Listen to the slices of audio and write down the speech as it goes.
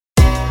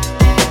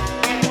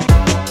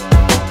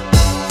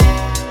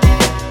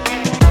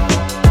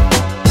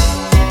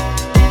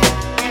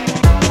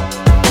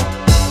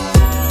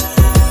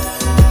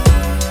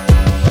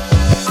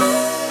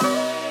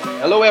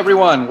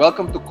everyone.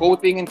 Welcome to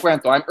Coping and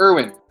Cuento. I'm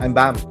Erwin. I'm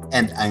Bam.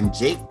 And I'm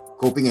Jake.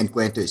 Coping and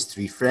Cuento is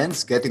three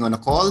friends getting on a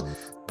call,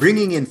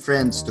 bringing in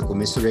friends to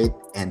commiserate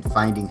and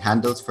finding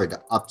handles for the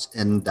ups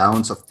and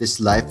downs of this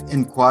life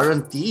in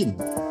quarantine.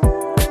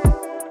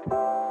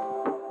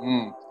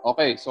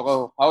 Okay,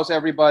 so how's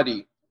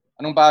everybody?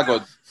 Anong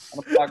pagod?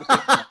 Anong pagod sa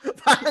inyo?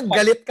 Parang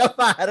galit ka,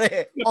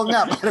 pare. Oh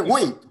nga,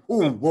 wait.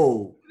 Oh,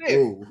 whoa.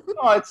 Oh.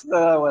 No, it's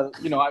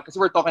because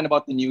we're talking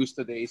about the news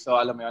today, so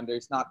alam mo yun,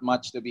 there's not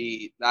much to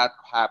be that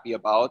happy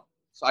about.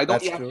 So I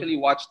don't That's actually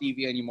watch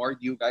TV anymore.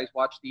 Do you guys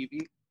watch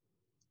TV?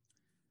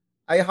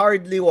 I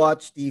hardly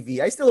watch TV.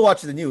 I still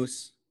watch the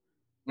news,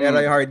 pero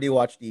I hardly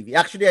watch TV.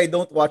 Actually, I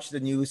don't watch the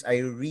news.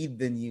 I read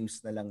the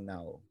news na lang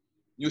now.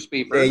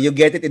 Newspaper? You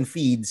get it in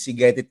feeds, you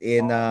get it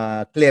in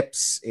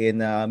clips,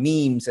 in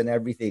memes and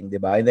everything,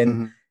 diba? And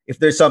then if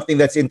there's something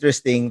that's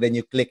interesting, then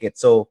you click it.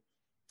 So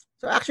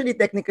actually,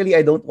 technically,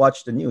 I don't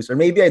watch the news. Or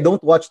maybe I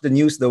don't watch the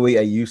news the way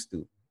I used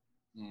to.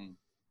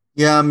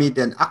 Yeah, me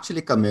then.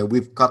 Actually,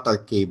 we've cut our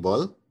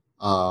cable.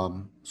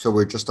 So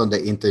we're just on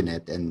the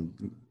internet. And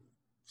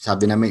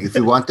sabi namin, if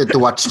we wanted to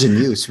watch the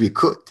news, we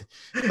could.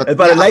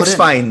 But life's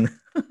fine.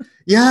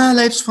 Yeah,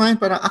 life's fine.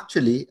 But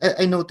actually,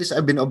 I noticed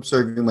I've been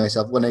observing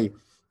myself when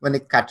I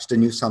catch the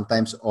news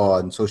sometimes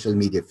on social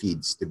media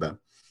feeds, diba?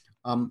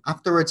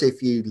 Afterwards, I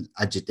feel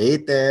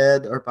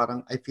agitated or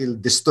parang I feel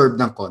disturbed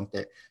ng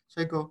konti.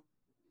 So I go,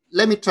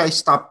 let me try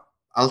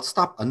I'll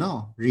stop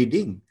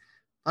reading.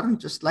 Parang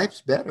just life's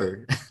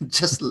better.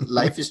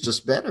 Life is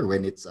just better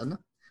when it's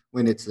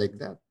like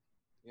that.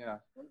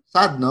 Yeah.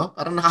 Sad, no?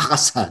 Parang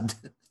nakakasad.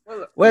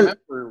 Well, I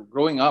remember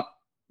growing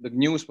up, the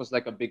news was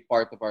like a big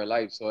part of our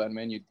lives. So and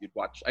when you'd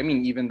watch, I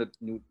mean, even the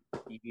new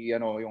TV,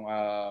 yung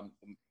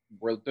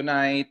World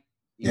Tonight,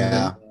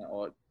 Yeah.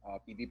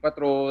 PB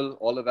Patrol,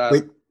 all of that.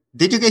 Wait,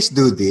 did you guys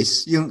do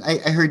this?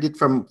 I heard it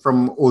from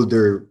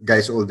older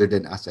guys older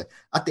than us.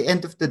 At the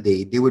end of the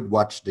day, they would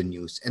watch the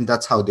news and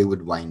that's how they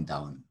would wind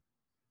down.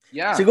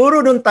 Yeah.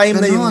 Siguro nung time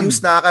na yung Ganon.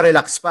 news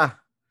nakaka-relax pa.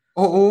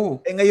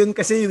 Oo. Ngayon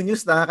kasi yung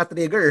news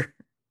nakaka-trigger.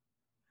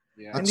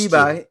 Yeah. That's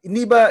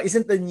Hindi ba,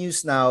 isn't the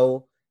news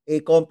now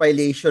a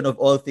compilation of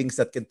all things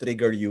that can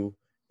trigger you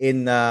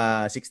in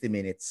 60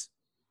 minutes?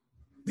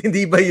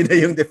 Hindi ba yun na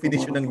yung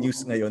definition ng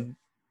news ngayon?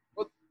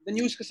 The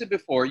news kasi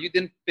before, you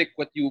didn't pick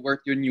what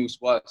your news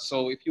was.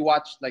 So if you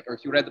watched or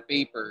if you read the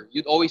paper,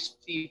 you'd always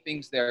see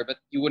things there,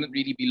 but you wouldn't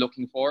really be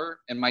looking for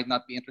and might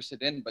not be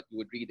interested in, but you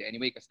would read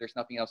anyway because there's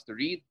nothing else to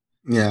read.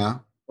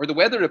 Yeah. Or the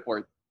weather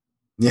report.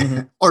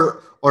 Yeah.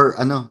 Or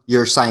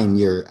your sign,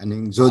 your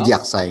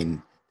zodiac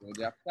sign.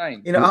 Zodiac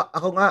sign.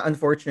 Ako nga,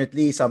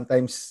 unfortunately,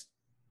 sometimes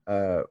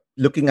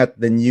looking at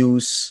the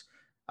news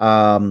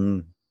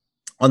on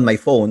my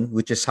phone,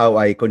 which is how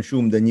I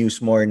consume the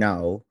news more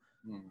now,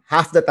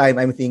 half the time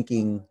I'm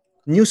thinking,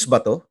 news ba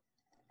to?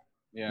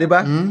 Yeah.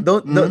 Diba?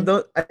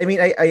 Don't I mean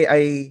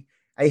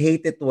I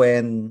hate it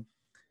when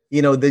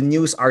the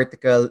news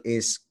article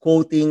is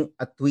quoting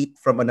a tweet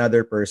from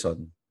another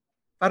person.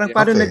 Parang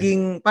paano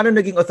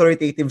naging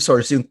authoritative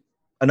source yung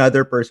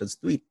another person's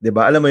tweet, 'di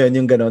ba? Alam mo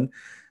 'yun, yung ganon.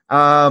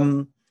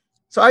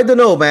 So I don't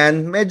know,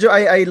 man. Medyo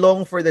I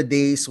long for the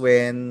days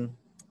when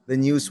the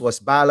news was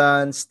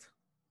balanced.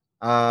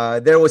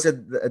 There was a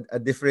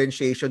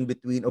differentiation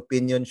between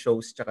opinion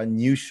shows tsaka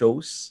news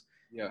shows.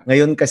 Yeah.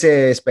 Ngayon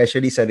kasi,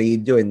 especially sa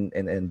radio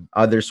and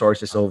other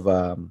sources of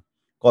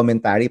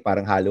commentary,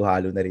 parang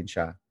halo-halo na rin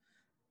siya.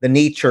 The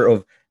nature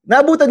of...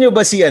 Naabutan nyo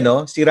ba si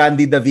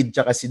Randy David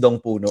tsaka si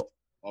Dong Puno?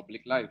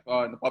 Public life.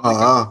 Public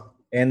life.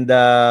 And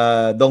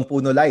Dong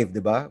Puno Live, di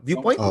ba?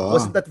 Viewpoint?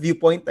 Wasn't that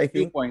Viewpoint, I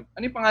think? Viewpoint.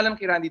 Ano yung pangalan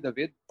kay Randy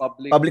David?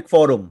 Public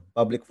Forum.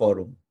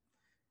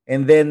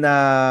 And then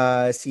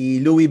si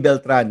Louis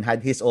Beltran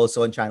had his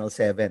also on Channel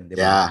 7, di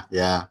ba?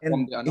 Yeah.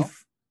 And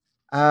if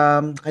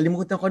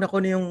kalimutan ko na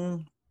kung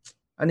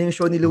ano yung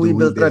show ni Louis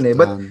Beltran.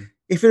 But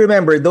if you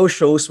remember, those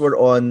shows were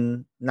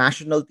on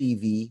national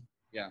TV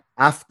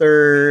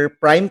after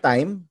prime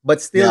time,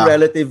 but still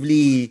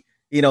relatively,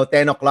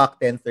 10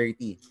 o'clock,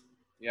 10:30.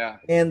 Yeah.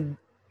 And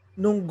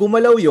nung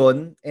gumalaw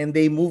yon and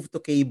they moved to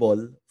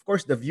cable, of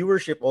course, the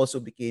viewership also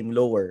became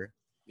lower.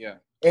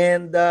 Yeah.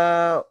 And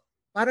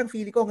parang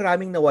feeling ko ang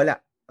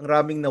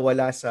raming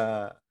nawala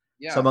sa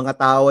mga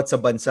tao at sa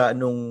bansa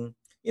nung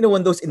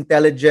when those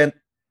intelligent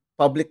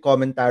public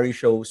commentary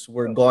shows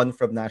were gone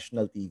from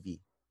national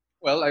TV.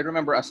 Well, I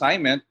remember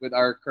assignment with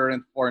our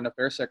current Foreign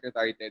Affairs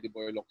Secretary Teddy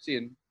Boy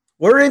Locsin.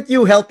 Weren't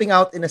you helping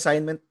out in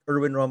assignment,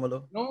 Erwin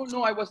Romulo? No,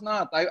 I was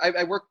not.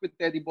 I worked with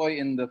Teddy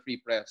Boy in the Free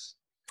Press.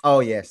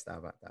 Oh yes,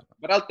 tama.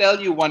 But I'll tell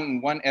you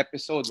one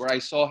episode where I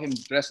saw him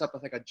dress up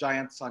as like a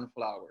giant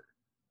sunflower.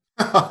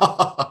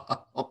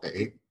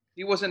 Okay.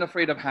 He wasn't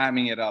afraid of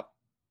hamming it up,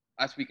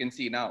 as we can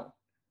see now.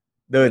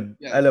 Dude,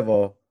 alam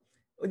mo,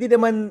 hindi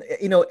naman,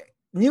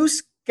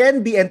 news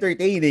can be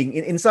entertaining.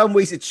 In some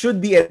ways, it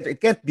should be. It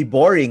can't be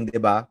boring, di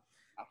ba?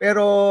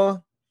 Pero,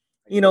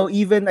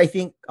 even I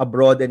think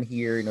abroad and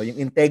here,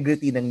 yung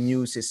integrity ng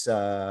news is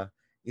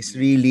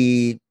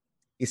really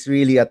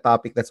a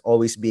topic that's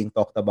always being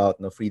talked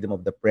about. Freedom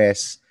of the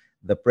press,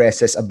 the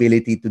press's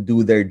ability to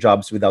do their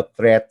jobs without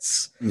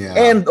threats. Yeah.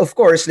 And of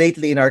course,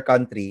 lately in our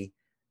country,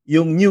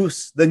 the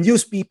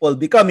news people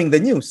becoming the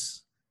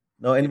news.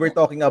 No, and we're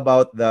talking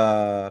about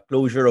the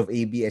closure of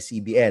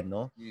ABS-CBN,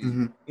 no?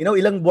 Mhm.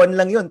 Ilang buwan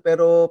lang 'yon,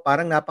 pero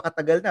parang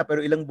napakatagal na,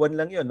 pero ilang buwan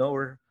lang 'yon, no?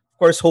 We're of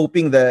course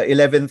hoping the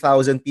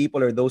 11,000 people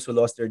or those who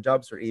lost their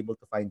jobs were able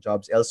to find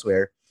jobs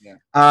elsewhere.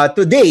 Yeah.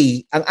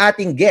 Today, ang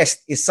ating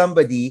guest is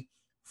somebody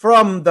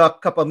from the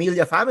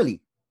Capamilya family.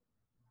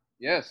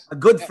 Yes. A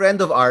good friend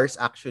of ours,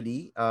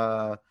 actually.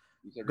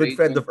 He's a Good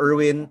friend of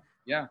Erwin.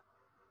 Yeah.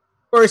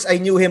 Of course,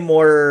 I knew him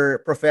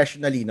more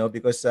professionally, no,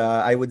 because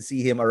I would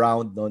see him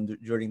around, no,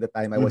 during the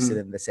time I was still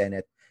in the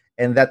Senate.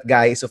 And that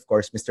guy is, of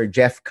course, Mr.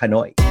 Jeff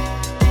Canoy.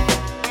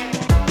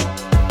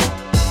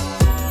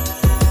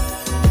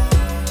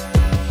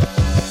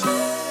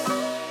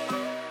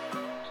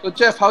 So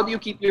Jeff, how do you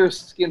keep your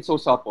skin so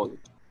supple?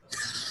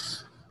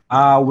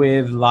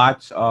 With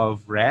lots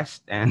of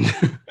rest and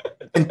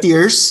And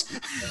tears.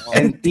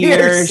 and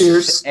tears.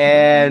 tears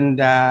and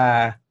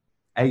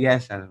I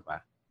guess ano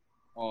pa?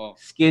 Oh.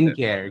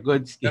 Skincare,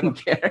 good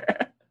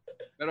skincare.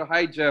 Pero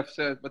hi Jeff,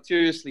 but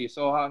seriously,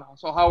 so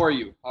how are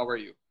you? How are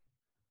you?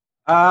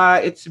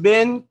 It's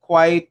been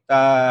quite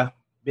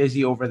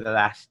busy over the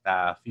last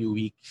few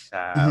weeks.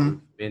 We've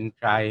been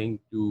trying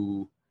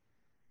to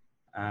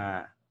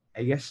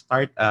I guess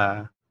start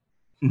a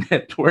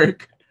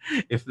network,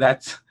 if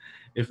that's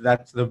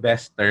the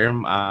best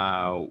term.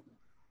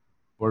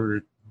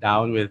 We're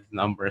down with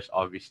numbers,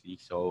 obviously,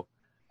 so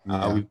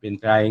we've been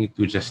trying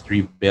to just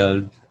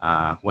rebuild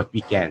what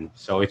we can.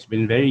 So it's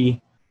been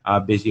very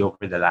busy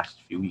over the last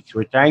few weeks.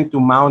 We're trying to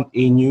mount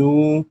a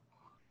new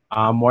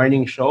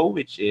morning show,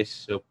 which is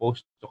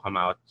supposed to come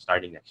out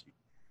starting next week.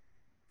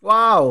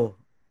 Wow.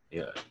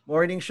 Yeah.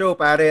 Morning show,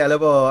 pare. Alam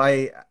mo,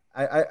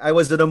 I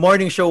was on a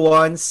morning show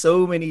once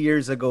so many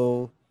years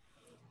ago.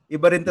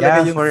 Iba rin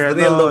talaga yung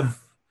thrill of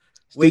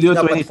waking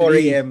up at 4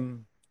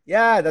 a.m.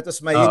 Yeah, that was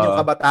yun yung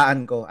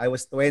kabataan ko. I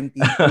was 22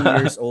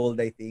 years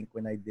old, I think,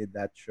 when I did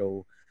that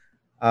show.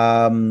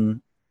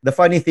 The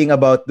funny thing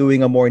about doing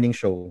a morning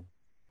show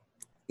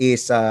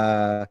is,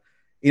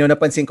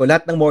 napansin ko,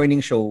 lahat ng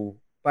morning show,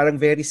 parang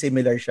very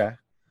similar siya.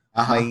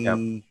 May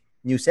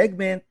new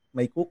segment,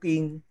 may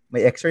cooking,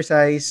 may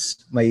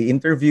exercise, may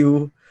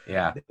interview.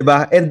 Yeah.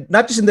 Diba? And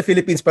not just in the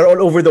Philippines, but all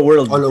over the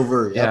world. All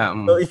over. Yeah.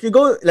 So if you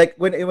go, like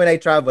when I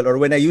travel or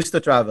when I used to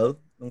travel,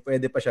 nung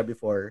pwede pa siya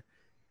before,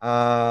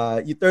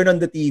 you turn on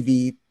the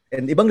TV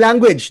and ibang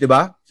language,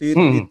 diba? So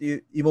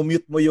you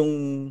mute mo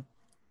yung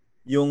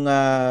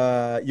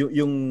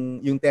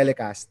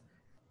telecast.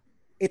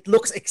 It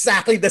looks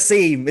exactly the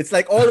same. It's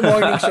like all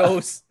morning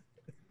shows,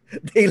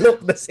 they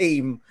look the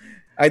same.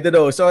 I don't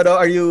know. So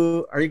are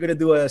you gonna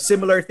do a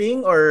similar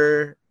thing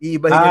or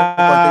iibahin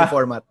yung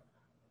format?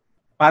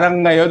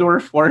 Parang ngayon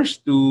we're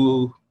forced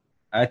to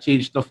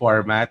change the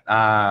format.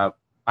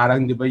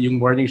 Parang 'di ba yung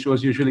morning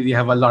shows usually they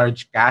have a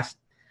large cast.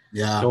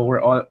 Yeah. So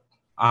we're all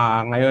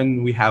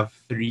ngayon we have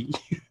 3.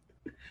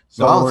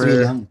 So wow, we're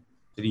 3 lang.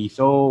 3.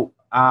 So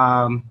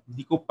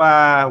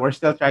we're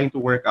still trying to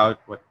work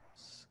out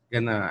what's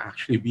gonna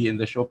actually be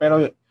in the show.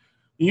 Pero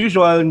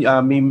usual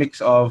may mix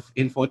of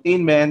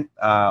infotainment,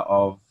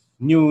 of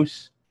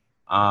news.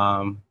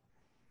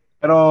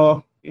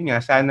 Pero yun nga,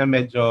 sana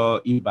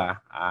medyo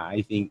iba. I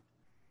think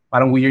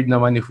parang weird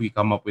naman if we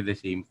come up with the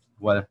same.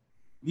 Well,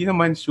 hindi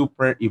naman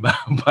super iba,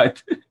 but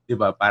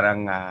diba,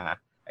 parang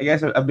I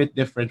guess a bit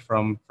different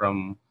from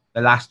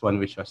the last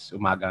one, which was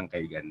Umagang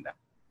Kay Ganda.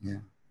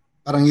 Yeah.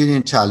 Parang yun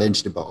yung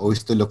challenge, diba?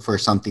 Always to look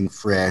for something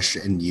fresh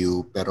and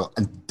new, pero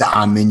ang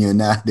dami nyo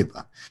na,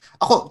 diba?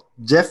 Ako,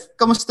 Jeff,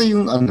 kamusta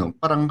yung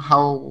parang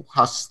how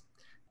has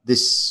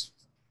this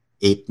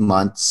 8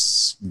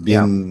 months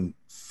been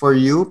for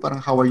you?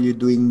 Parang how are you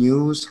doing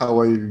news? How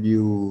are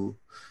you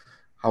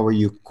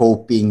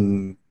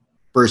coping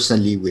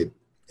personally with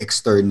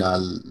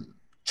external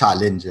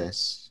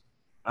challenges?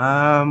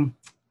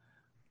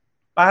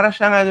 Para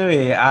siyang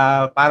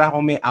para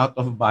akong may out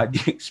of body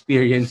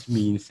experience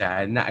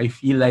minsan na I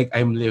feel like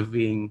I'm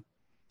living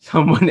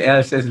someone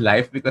else's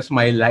life because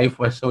my life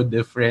was so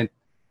different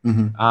 8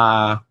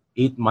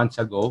 months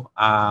ago.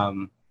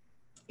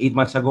 8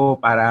 months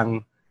ago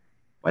parang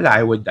wala,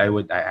 I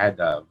had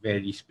a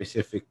very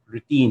specific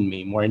routine.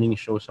 May morning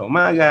show sa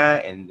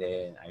umaga and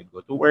then I'd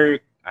go to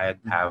work.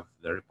 I'd have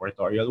the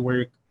reportorial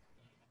work.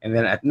 And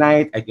then at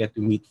night, I get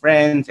to meet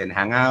friends and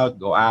hang out,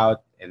 go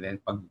out. And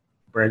then pag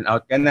burn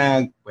out ka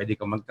na, pwede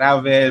kang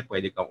mag-travel,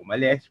 pwede kang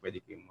umalis, pwede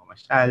kang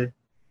mamasyal.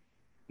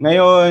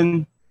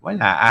 Ngayon,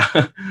 wala.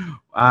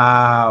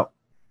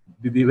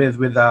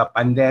 With the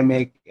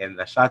pandemic and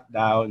the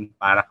shutdown,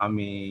 para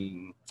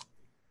kaming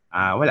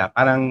wala,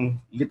 parang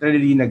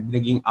literally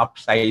naging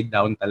upside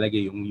down talaga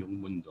yung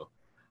mundo.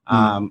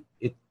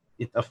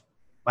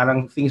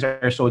 Parang things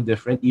are so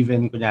different,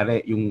 even kunyari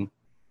yung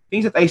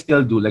things that I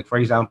still do, like for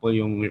example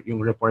yung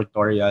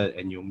reportorial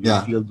and yung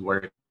field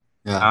work.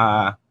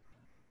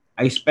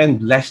 I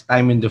spend less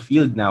time in the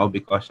field now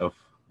because of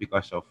the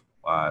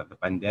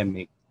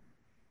pandemic.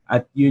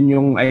 At yun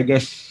yung I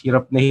guess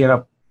hirap na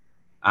hirap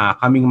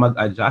kaming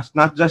mag-adjust.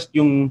 Not just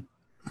yung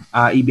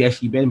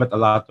ABS-CBN, but a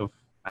lot of,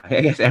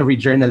 I guess every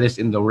journalist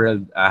in the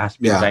world has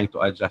been trying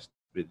to adjust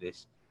with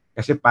this.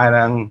 Kasi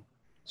parang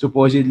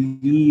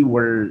supposedly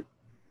we're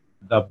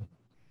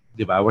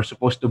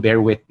supposed to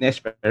bear witness,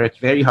 pero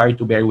it's very hard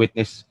to bear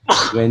witness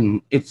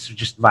when it's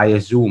just via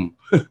Zoom.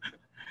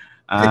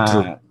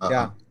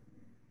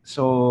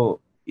 So,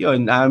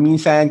 yun,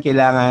 minsan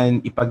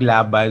kailangan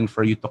ipaglaban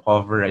for you to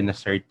cover in a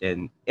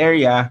certain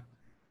area.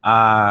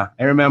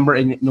 I remember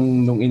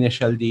nung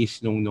initial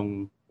days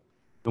nung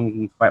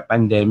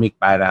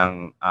pandemic,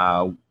 parang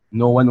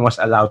no one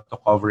was allowed to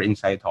cover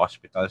inside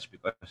hospitals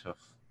because of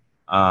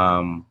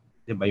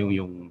diba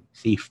yung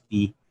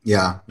safety.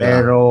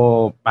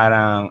 Pero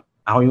parang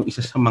ako yung isa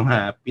sa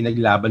mga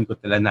pinaglaban ko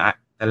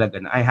talaga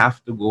na I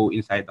have to go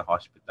inside the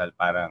hospital.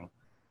 Parang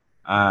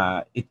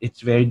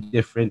it's very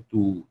different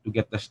to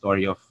get the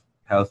story of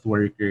health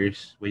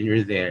workers when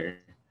you're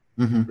there,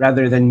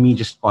 rather than me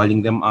just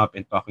calling them up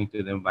and talking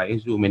to them via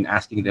Zoom and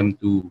asking them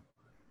to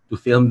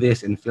film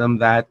this and film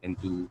that,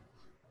 and to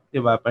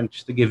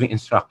just to giving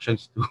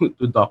instructions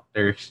to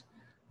doctors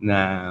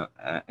na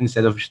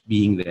instead of just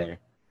being there.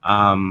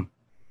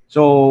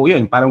 So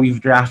yun, parang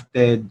we've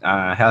drafted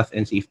health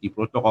and safety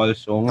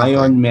protocols. So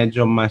ngayon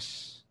medyo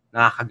mas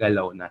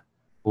nakakagalaw na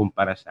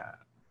kumpara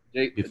sa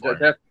before.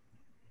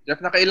 Jeff,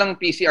 nakailang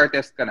PCR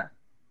test ka na?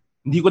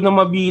 Hindi ko na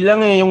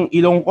mabilang yung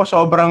ilong ko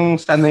sobrang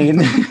sanay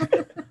na.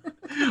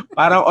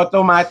 Parang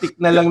automatic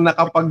na lang na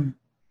kapag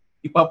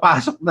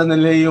ipapasok na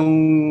nila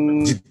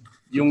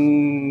yung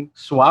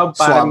swab,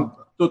 parang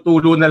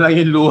tutulo na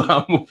lang yung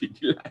luha mo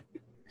bigla.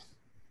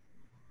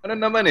 Ano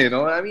naman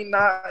no? I mean,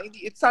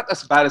 it's not as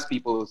bad as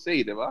people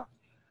say, di ba?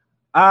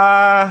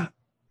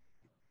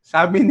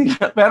 Sabi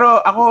nila,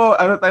 pero ako,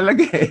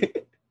 talaga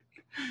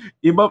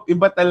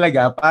iba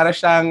talaga.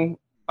 Parang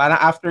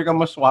after ka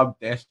mo-swab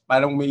test,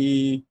 parang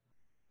may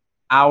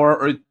hour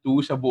or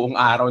two sa buong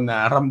araw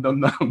na ramdam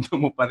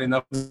mo pa rin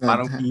na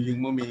parang feeling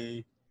mo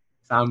may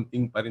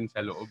something pa rin sa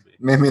loob.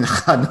 May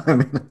minakano.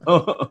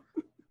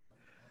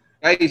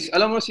 Guys,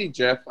 alam mo si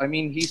Jeff, I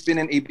mean, he's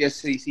been in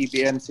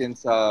ABS-CBN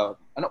since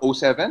 07?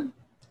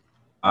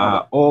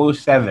 07.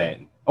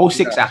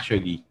 06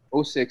 actually.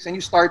 06. And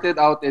you started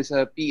out as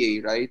a PA,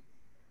 right?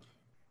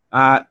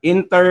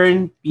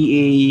 Intern,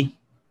 PA,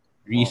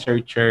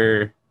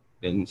 researcher,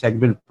 then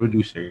segment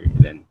producer,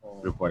 then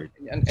report.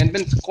 And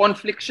then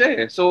conflict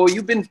siya. So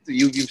you've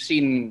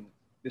seen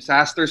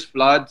disasters,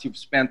 floods, you've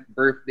spent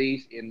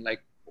birthdays in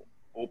like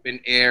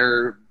open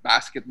air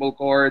basketball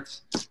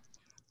courts.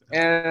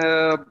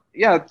 But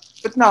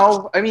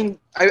now, I mean,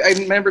 I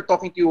remember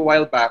talking to you a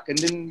while back, and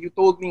then you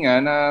told me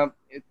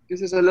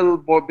this is a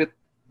little bit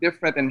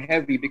different and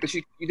heavy because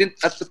you didn't,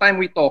 at the time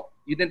we talked,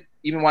 you didn't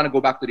even want to go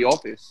back to the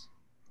office.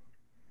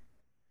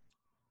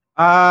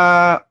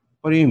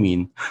 What do you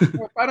mean?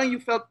 Parang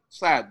you felt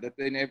sad that,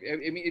 I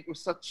mean, it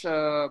was such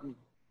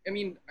I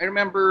mean, I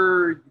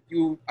remember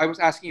I was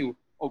asking you,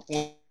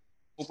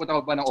 pupunta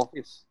ka ba ng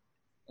office?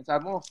 And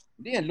sabi mo,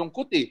 hindi yan,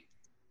 lungkot eh.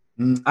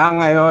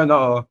 Ngayon,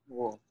 oo.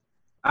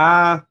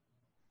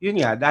 Yun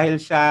nga, dahil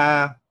sa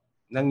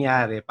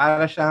nangyari,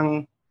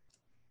 parang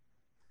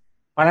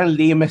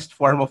lamest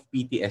form of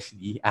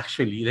PTSD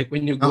actually. Like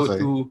when you go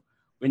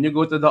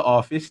to the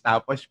office,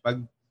 tapos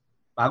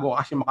bago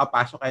kasi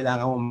makapasok,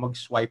 kailangan mo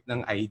mag-swipe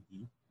ng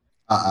ID.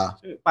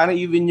 So, parang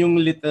even yung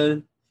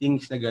little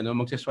things na gano'n,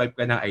 mag-swipe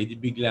ka ng ID,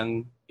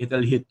 biglang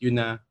it'll hit you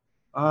na,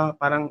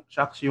 parang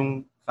shucks,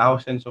 yung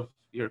thousands of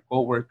your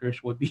coworkers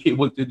would be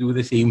able to do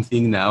the same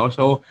thing now.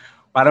 So,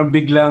 parang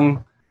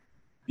biglang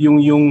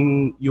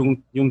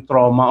yung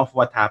trauma of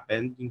what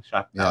happened, yung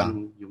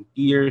shutdown, yung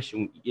tears,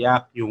 yung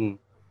iyak, yung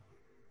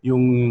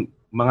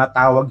mga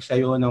tawag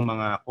sa'yo ng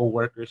mga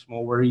coworkers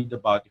mo worried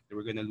about if they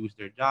were gonna lose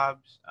their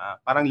jobs.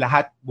 Parang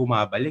lahat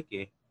bumabalik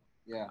eh.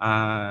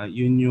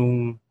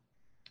 Yun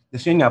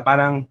nga,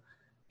 parang,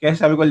 kaya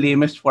sabi ko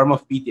lamest form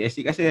of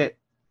PTSD kasi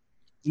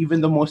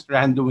even the most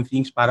random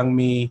things, parang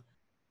may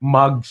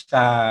mug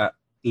sa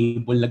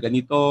table na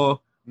ganito,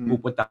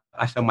 pupunta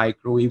ka sa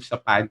microwave sa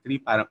pantry,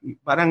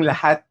 parang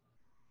lahat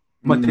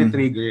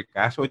mag-trigger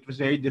ka. So it was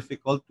very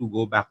difficult to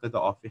go back to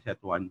the office at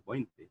one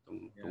point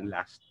itong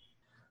last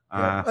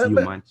few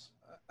months.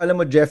 Alam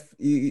mo, Jeff,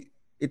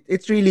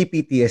 it's really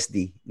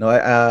PTSD. No,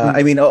 I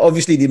mean,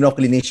 obviously, di mo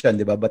clinician,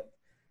 di ba? But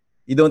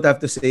you don't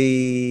have to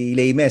say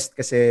lamest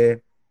kasi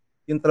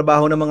yung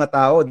trabaho ng mga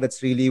tao,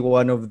 that's really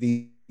one of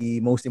the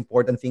most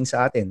important things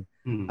sa atin.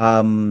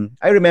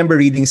 I remember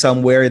reading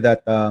somewhere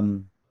that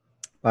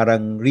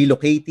parang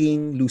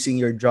relocating, losing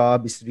your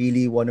job is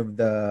really one of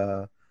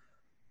the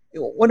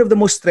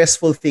most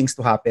stressful things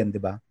to happen,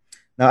 di ba?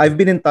 Now, I've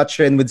been in touch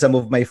with some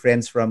of my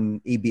friends from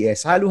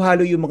ABS.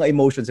 Halo-halo yung mga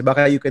emotions.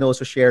 Baka you can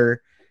also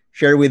share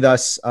with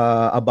us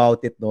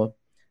about it, no?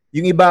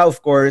 Yung iba,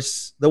 of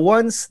course, the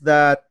ones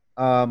that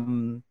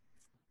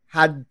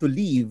had to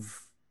leave,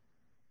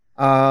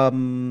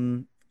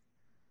 parang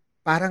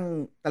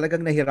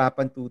talagang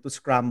nahirapan to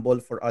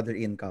scramble for other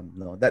income,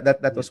 no?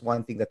 That was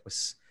one thing that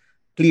was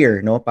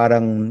clear, no?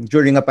 Parang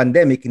during a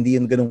pandemic, hindi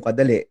yun ganun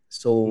kadali.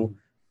 So,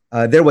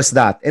 there was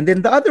that. And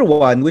then the other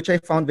one, which I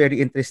found very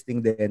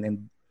interesting din,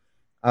 and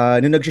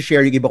nung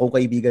nag-share yung iba kong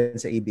kaibigan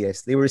sa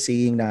ABS, they were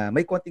saying na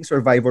may konting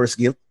survivor's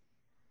guilt.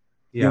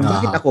 Yeah.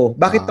 Yung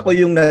bakit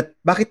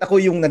ako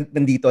yung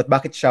nandito at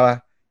bakit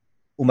siya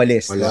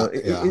umalis. Wala,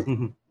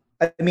 No?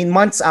 I mean,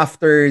 months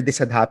after this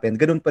had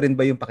happened, ganun pa rin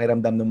ba yung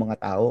pakiramdam ng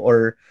mga tao?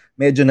 Or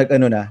medyo iba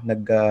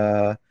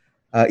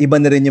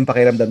na rin yung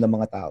pakiramdam ng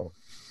mga tao?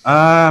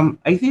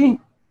 I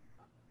think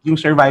yung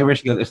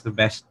survivor's guilt is the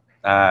best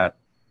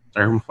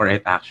term for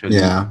it actually.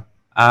 Yeah.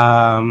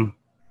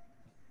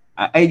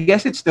 I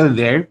guess it's still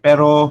there,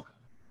 pero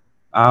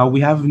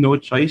we have no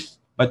choice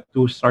but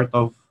to sort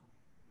of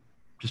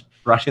just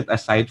brush it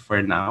aside for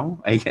now,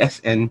 I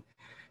guess. And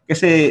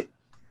kasi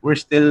we're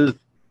still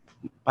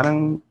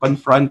parang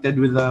confronted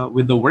with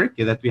the work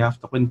that we have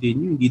to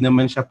continue. Hindi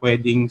naman siya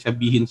pwedeng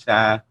sabihin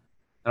sa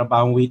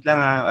trabaho, wait lang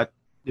at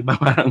di ba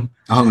parang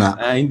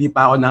hindi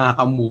pa ako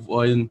nakaka-move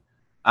on.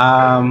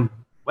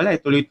 Wala,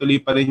 tuloy-tuloy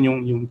pa rin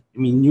yung I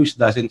mean, news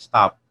doesn't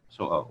stop.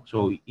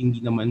 So hindi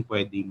naman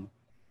pwedeng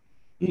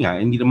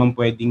hindi naman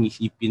pwedeng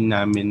isipin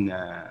namin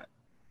na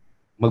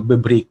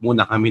magbe-break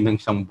muna kami ng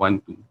isang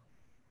buwan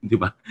di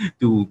ba?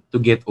 To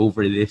get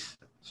over this.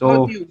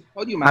 So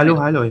how do you manage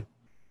halo-halo eh.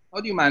 How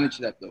do you manage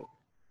that though?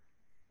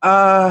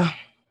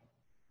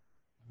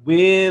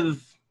 With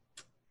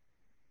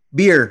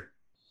beer.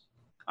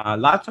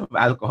 Lots of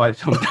alcohol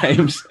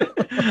sometimes.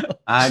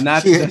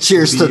 Not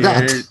cheers to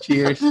that.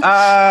 Cheers.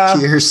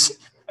 Cheers.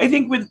 I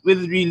think with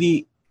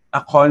really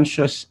a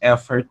conscious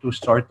effort to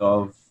sort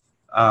of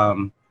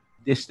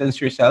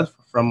distance yourself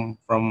from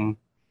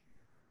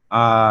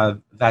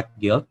that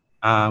guilt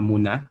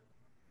muna.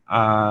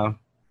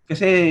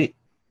 Kasi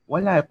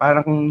wala,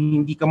 parang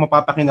hindi ka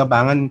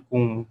mapapakinabangan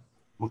kung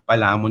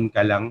magpalamon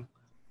ka lang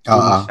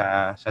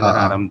sa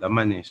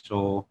nararamdaman eh.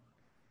 So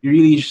you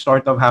really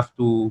sort of have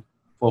to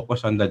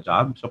focus on the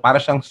job. So para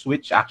siyang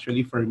switch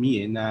actually for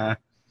me na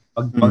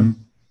pag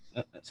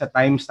sa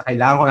times na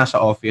kailangan ko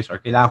nasa office or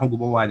kailangan ko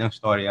gumawa ng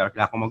story or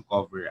kailangan ko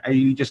mag-cover, I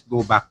really just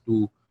go back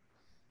to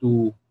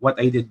what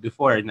I did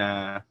before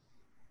na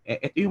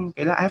ito yung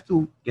kailangan, I have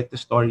to get the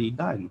story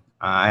done.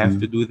 I have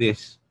to do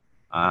this.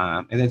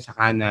 And then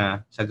saka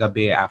na sa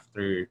gabi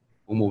after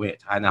umuwi,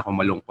 saka na ako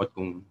malungkot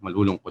kung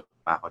malulungkot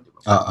pa ako.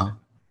 Diba?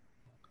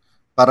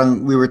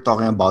 Parang we were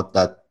talking about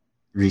that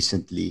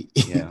recently.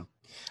 Yeah.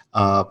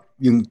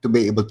 Yung to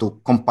be able to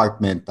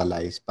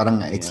compartmentalize.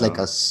 Parang it's like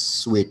a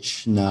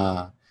switch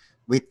na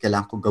wait,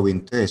 kailangan ko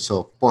gawin to eh.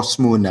 So, pause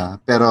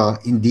muna. Pero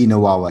hindi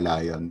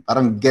nawawala yon.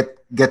 Parang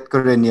get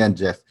ko rin yan,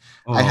 Jeff.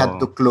 I had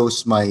to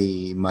close my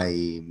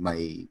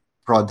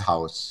prod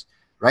house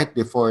right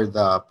before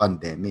the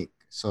pandemic.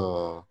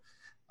 So,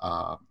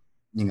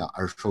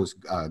 our shows,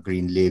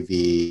 Green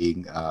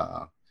Living,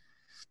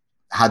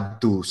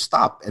 had to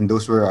stop. And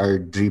those were our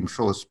dream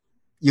shows.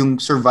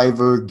 Yung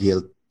survivor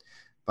guilt,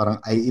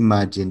 parang I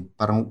imagine,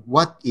 parang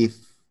what if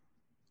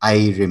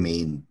I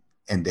remain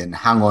and then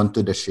hang on to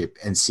the ship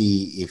and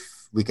see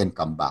if we can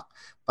come back.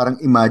 Parang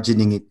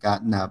imagining it ka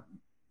na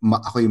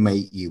ako yung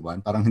may iwan.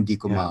 Parang hindi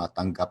ko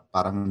matanggap.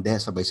 Parang hindi,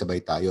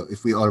 sabay-sabay tayo.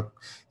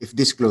 If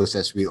this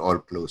closes, we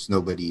all close.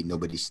 Nobody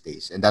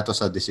stays. And that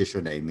was a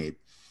decision I made.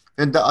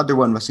 And the other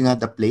one was nga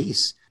the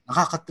place.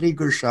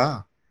 Nakaka-trigger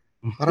siya.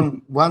 Parang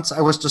once I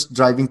was just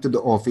driving to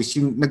the office,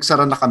 yung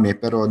nagsara na kami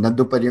pero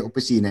nandun pa rin yung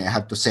opisina, I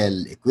had to sell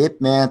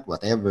equipment,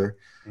 whatever.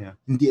 Yeah.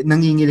 Hindi,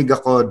 nanginginig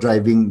ako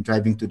driving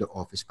to the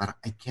office. Parang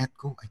I can't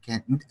go.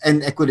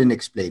 And I couldn't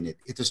explain it.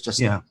 It was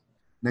just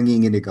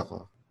nanginginig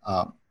ako.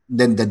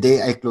 Then the day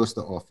I closed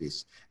the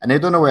office, and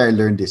I don't know where I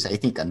learned this. I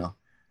think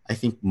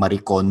Marie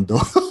Kondo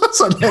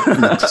sa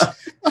Netflix.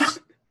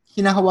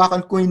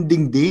 Hinahawakan ko yung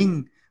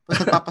dingding.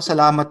 Tapos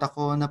nagpapasalamat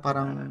ako na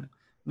parang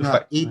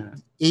na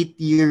 8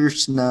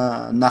 years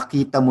na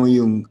nakita mo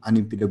yung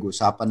anong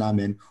pinag-uusapan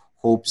namin,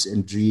 hopes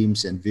and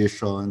dreams and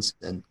visions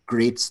and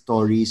great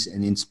stories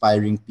and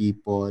inspiring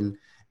people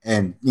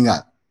and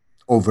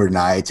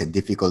overnights and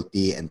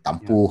difficulty and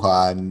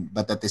tampuhan,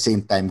 but at the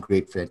same time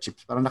great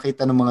friendships. Parang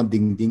nakita ng mga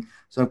dingding,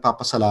 so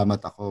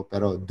nagpapasalamat ako,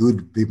 pero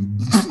dude,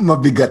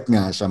 mabigat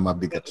siya.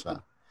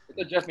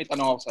 Ito Jeff, may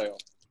tanong ako sa'yo.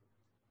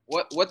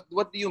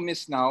 What do you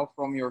miss now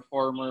from your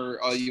former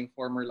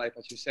life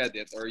as you said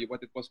it, or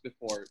what it was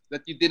before,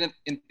 that you didn't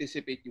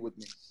anticipate you would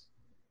miss?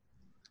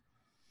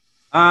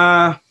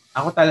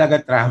 Ako talaga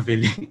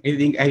traveling. I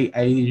think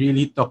I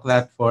really took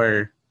that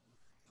for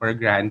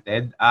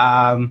granted.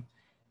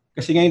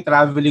 Kasi ngayon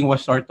traveling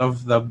was sort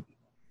of the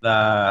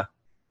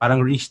parang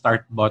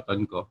restart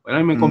button ko.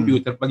 Alam mo yung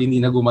computer pag hindi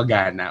na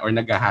gumagana or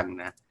nag-hang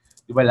na.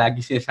 'Di ba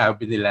lagi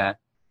sinasabi nila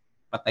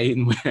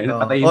patayin mo yan,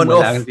 patayin mo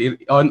lang,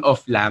 on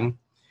off lang.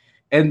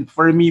 And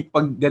for me,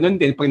 pag ganun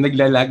din, pag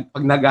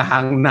pag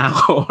nag-hang na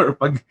ako or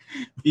pag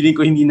feeling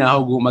ko hindi na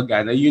ako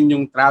gumagana, yun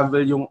yung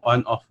travel, yung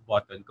on-off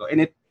button ko.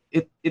 And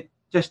it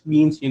just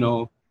means,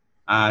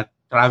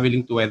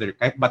 traveling to whether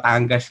kahit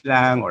Batangas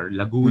lang or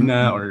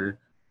Laguna or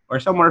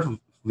somewhere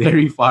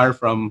very far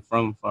from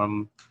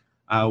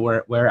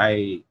where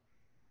I,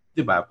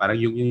 'di ba? Parang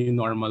yung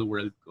normal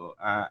world ko.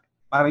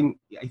 Parang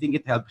I think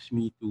it helps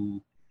me to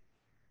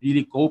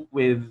really cope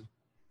with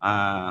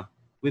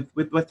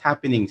what's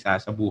happening sa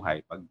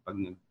buhay pag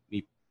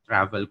may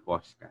travel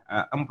pause ka.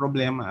 Ang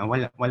problema,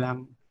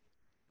 walang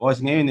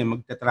pause ngayon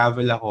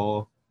magta-travel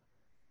ako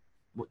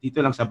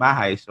dito lang sa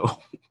bahay. So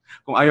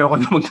kung ayoko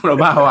na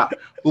magtrabaho,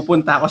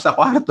 pupunta ako sa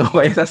kwarto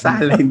kaya sa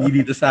sala,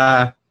 hindi dito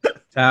sa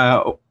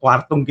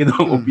kwartong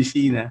ginawang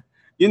opisina.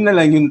 Yun na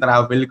lang yung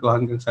travel ko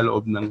hanggang sa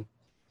loob ng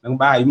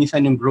bahay.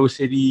 Minsan yung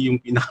grocery, yung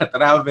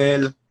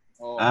pinaka-travel.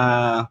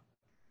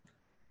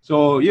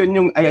 So yun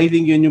yung I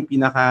think yun yung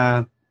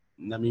pinaka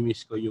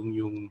nami-miss ko yung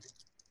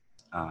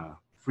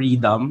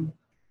freedom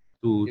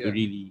to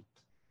really.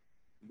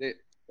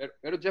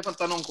 Pero Jeff, ang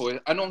tanong ko,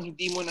 anong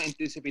hindi mo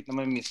na-anticipate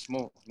na mamimiss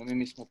mo?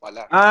 Namimiss mo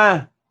pala?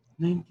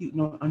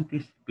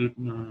 Anticipate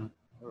na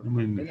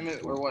mamimiss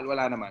ko. Or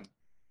wala naman?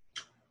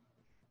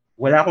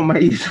 Wala akong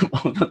maisip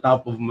on the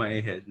top of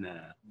my head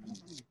na.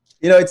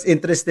 You know, it's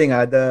interesting,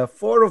 the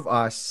four of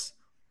us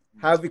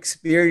have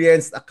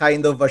experienced a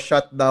kind of a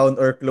shutdown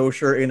or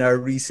closure in our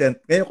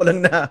recent, ngayon ko lang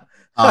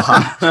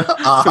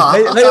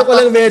ngayon ko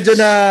lang medyo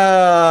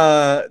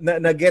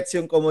na gets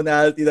yung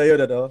commonality na yun,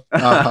 ano?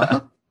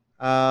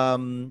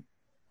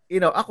 You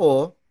know,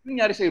 ako,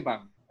 nangyari sa'yo,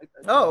 Bang?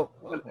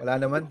 Wala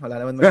naman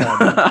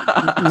masyado.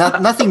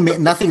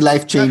 Nothing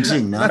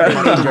life-changing.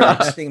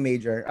 Nothing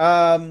major.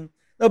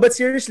 No, but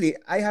seriously,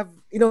 I have,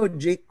 you know,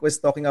 Jake was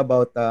talking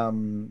about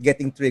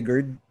getting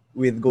triggered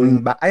with going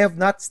back. I have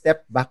not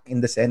stepped back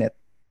in the Senate.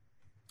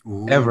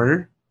 Ooh.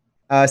 Ever?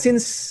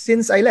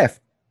 Since I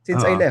left.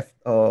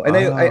 And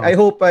I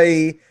hope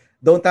I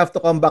don't have to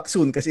come back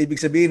soon kasi ibig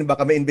sabihin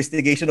baka may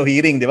investigation o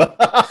hearing, di ba?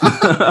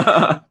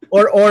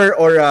 or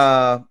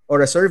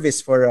a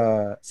service for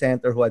a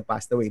senator who had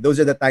passed away. Those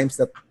are the times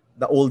that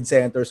the old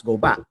senators go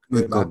back.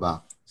 Go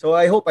back. So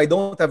I hope I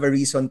don't have a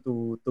reason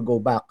to go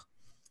back.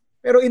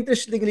 Pero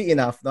interestingly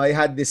enough, no, I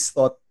had this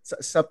thought,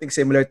 something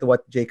similar to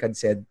what Jake had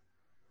said.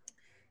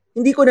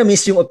 Hindi ko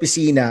na-miss yung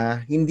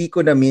opisina, hindi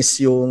ko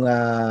na-miss yung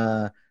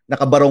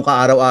nakabarong ka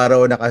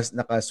araw-araw,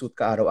 naka-suit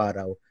ka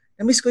araw-araw.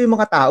 Na-miss ko yung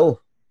mga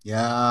tao.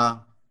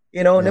 Yeah.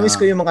 You know, na-miss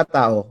ko yung mga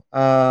tao.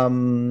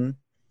 I'm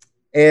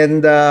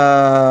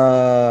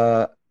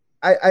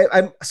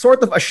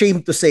sort of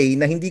ashamed to say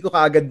na hindi ko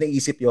kaagad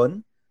naisip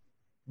yon.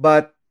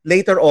 But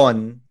later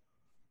on,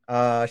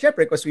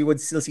 syempre, because we would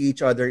still see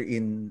each other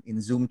in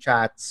Zoom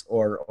chats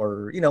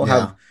or you know,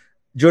 have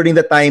during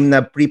the time na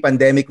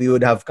pre-pandemic, we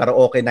would have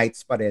karaoke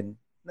nights pa rin.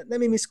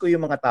 Namimiss ko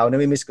yung mga tao,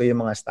 namimiss ko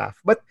yung mga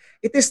staff. But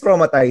it is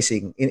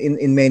traumatizing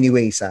in many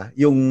ways.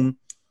 Yung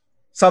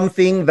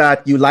something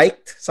that you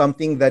liked,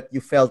 something that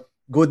you felt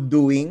good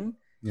doing,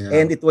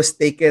 and it was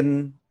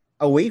taken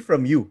away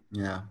from you.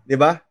 Yeah.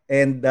 Diba?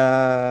 And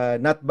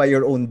not by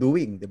your own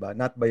doing. Diba?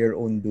 Not by your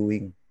own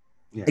doing.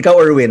 Yeah.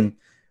 Ikaw, Erwin,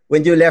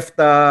 when you left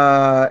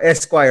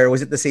Esquire,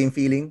 was it the same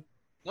feeling?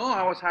 No,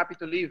 I was happy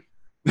to leave.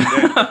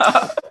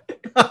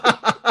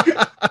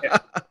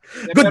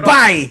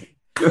 Goodbye!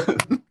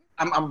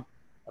 I'm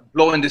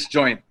blowing this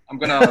joint. I'm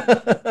gonna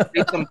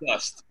take some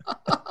dust.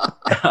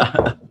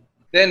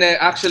 Then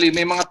actually,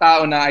 may mga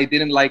tao na I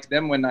didn't like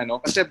them when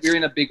kasi we're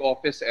in a big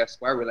office,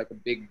 Esquire. We're like a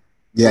big,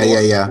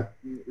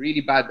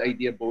 really bad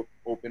idea, both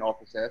open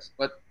offices.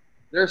 But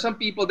there are some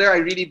people there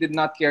I really did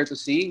not care to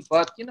see.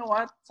 But you know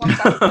what?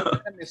 Sometimes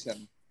I miss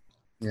them.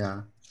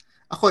 Yeah.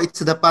 Ako,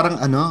 it's the parang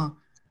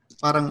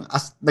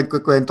as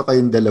nagkukwento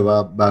kayong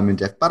dalawa, Bam and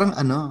Jeff, parang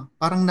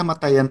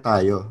namatayan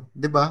tayo.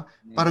 'Di ba?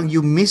 Parang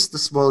you miss the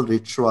small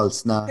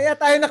rituals na. Kaya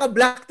tayo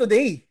naka-black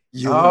today.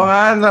 Yung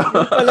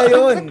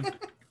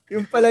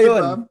pala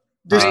yun.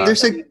 Diba?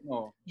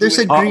 There's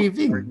a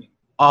grieving.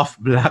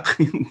 Off black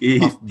yung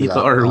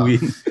Tito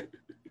Erwin.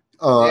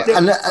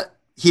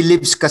 He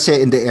lives kasi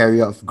in the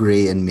area of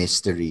gray and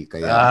mystery.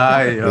 Kaya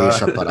gray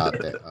siya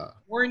parate.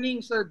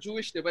 Morning sa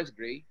Jewish, diba, is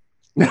gray?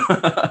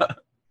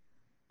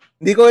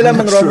 Hindi ko alam,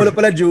 ang Romulo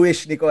pala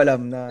Jewish. Hindi ko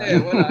alam na.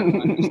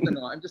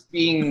 Wala. I'm just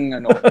being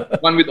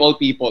one with all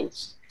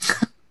peoples.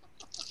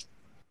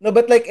 No,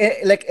 but like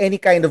any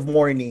kind of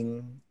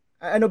morning,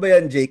 ano ba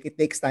yan, Jake? It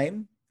takes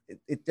time?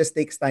 It just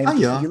takes time to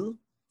heal?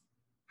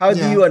 How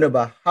do you,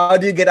 how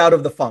do you get out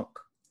of the funk?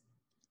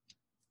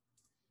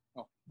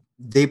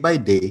 Day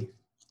by day.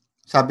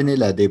 Sabi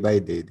nila, day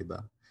by day, di ba?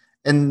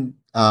 And,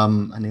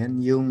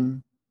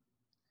 yung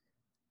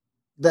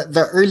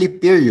the early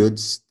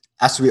periods,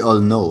 as we all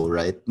know,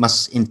 right,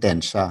 mas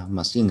intense siya,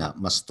 mas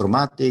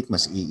traumatic,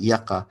 mas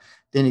iiyak ka.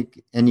 Then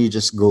and you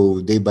just go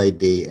day by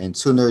day, and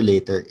sooner or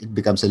later, it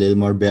becomes a little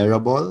more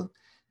bearable.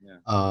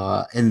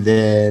 Yeah. And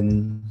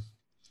then,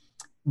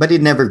 but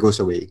it never goes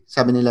away.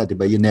 Sabi nila, di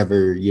ba, you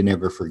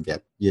never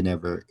forget.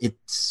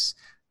 It's,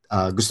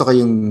 gusto ko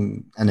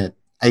yung,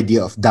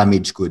 idea of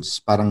damaged goods.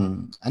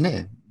 Parang,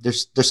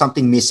 there's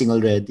something missing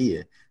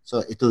already.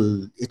 So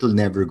it'll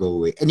never go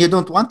away. And you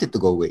don't want it to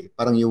go away.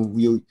 Parang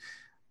you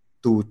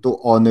to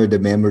honor the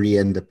memory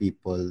and the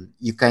people,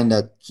 you kind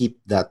of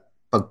keep that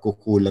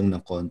pagkukulang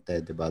ng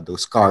konti, diba?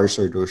 Those scars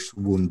or those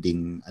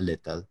wounding a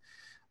little.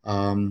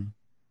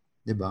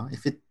 Diba?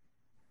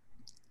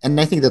 And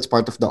I think that's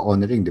part of the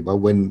honoring, diba?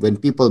 When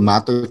people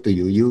matter to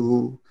you,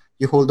 you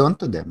you hold on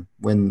to them.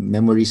 When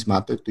memories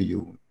matter to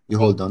you, you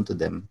hold on to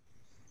them.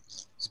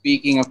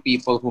 Speaking of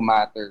people who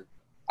matter,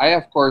 I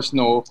of course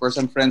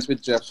I'm friends with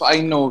Jeff, so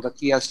I know that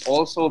he has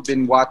also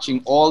been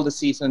watching all the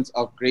seasons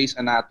of Grey's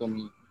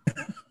Anatomy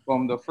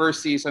from the first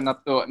season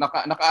up to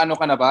naka ano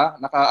ka na ba?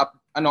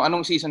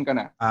 Anong season ka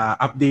na?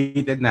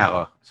 Updated na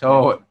ako. So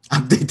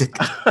updated.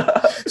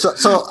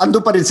 so ando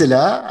pa rin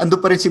sila? Ando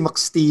pa rin si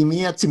Max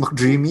Steamy at si Mac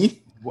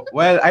Dreamy?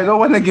 Well, I don't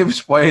wanna give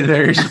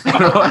spoilers.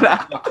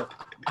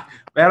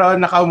 Pero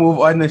naka-move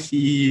on na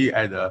si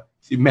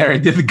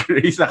Meredith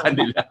Grey sa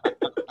kanila.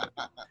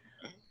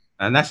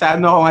 Nasa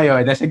ako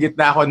ngayon? Nasa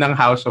gitna ako ng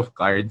House of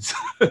Cards.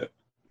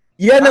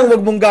 Yan ang wag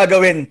mong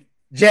gagawin.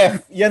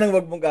 Jeff, yan ang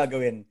wag mong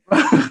gagawin.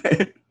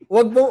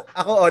 Wag mo,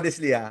 ako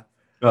honestly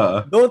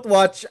don't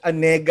watch a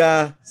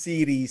nega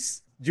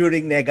series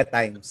during nega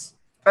times.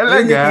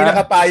 Talaga? Yun yung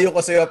pinakapayo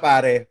ko sa'yo,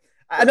 pare.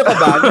 Ano ka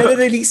ba?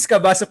 Nare-release ka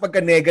ba sa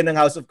pagka-nega ng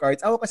House of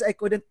Cards? Ako kasi I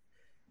couldn't,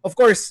 of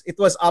course, it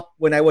was up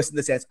when I was in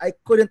the sets. I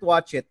couldn't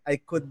watch it. I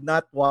could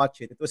not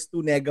watch it. It was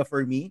too nega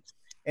for me.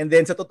 And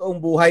then sa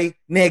totoong buhay,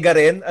 nega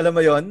rin. Alam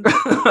mo yon?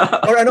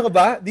 Or ano ka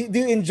ba? Do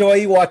you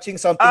enjoy watching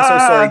something so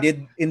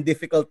sordid in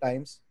difficult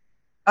times?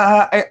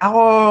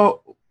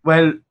 Ito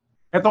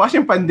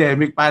kasi yung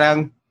pandemic,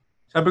 parang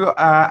sabi ko,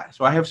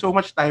 so I have so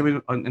much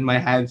time in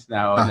my hands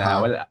now na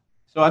wala.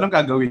 So anong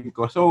gagawin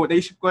ko? So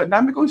naisip ko,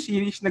 dami kong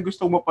series na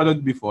gusto ko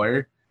mapanood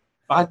before.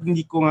 Bakit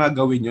hindi ko nga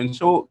gawin yun?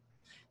 So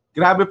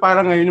grabe,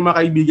 parang ngayon yung mga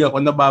kaibigan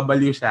ko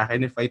nababaliw sa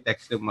akin if I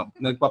text them.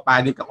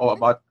 Nagpapanik ako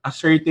about a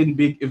certain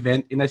big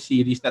event in a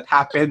series that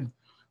happened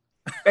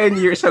 10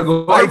 years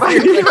ago. 5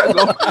 years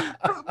ago.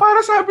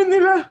 Para sabi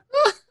nila,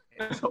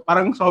 so,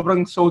 parang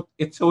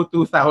it's so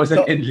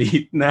 2000 and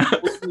late na.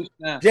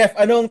 Jeff,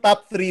 anong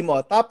top 3 mo?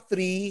 Top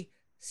 3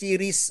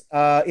 series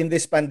in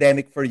this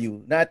pandemic for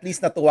you na at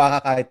least natuwa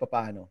ka kahit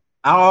papaano?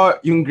 Ako,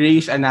 yung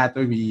Grey's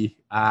Anatomy,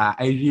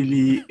 I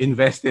really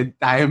invested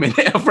time and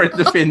effort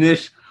to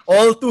finish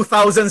all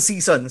 2,000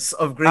 seasons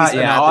of Grey's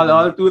Anatomy.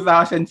 All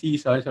 2,000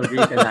 seasons of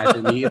Grey's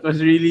Anatomy. It was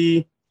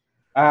really,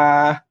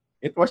 I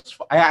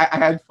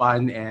had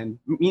fun, and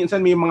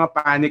minsan may mga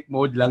panic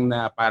mode lang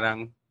na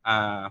parang,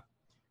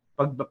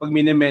 pag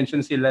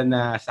minimension sila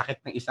na sakit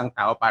ng isang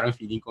tao, parang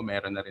feeling ko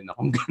meron na rin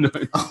akong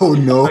ganun. Oh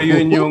no. So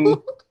yun yung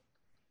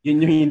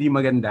hindi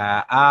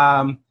maganda.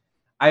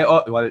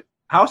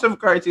 House of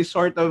Cards is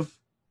sort of,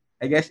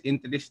 I guess,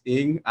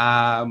 interesting.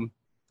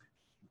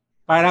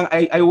 Parang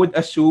I would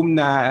assume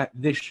na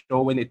this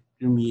show when it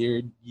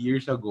premiered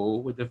years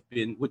ago would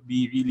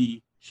be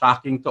really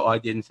shocking to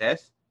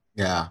audiences.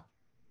 Yeah.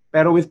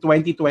 Pero with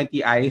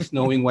 2020 eyes,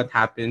 knowing what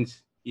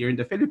happens here in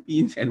the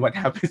Philippines and what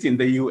happens in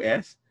the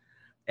US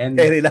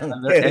and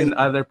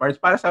other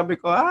parts, para sabi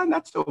ko,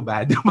 not so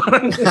bad.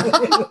 Parang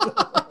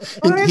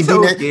it's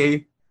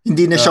okay.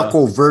 Hindi na siya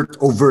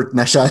overt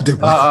na siya, di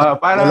ba?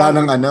 Wala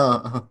nang ano.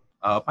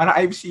 Parang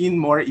I've seen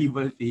more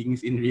evil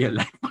things in real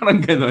life.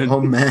 Parang ganun. Oh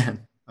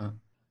man.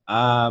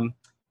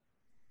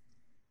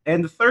 And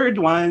the third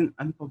one,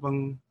 ano pa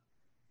bang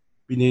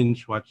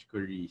binge watch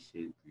ko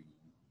recently?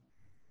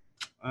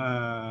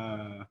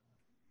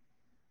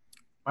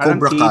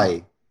 Cobra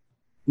Kai.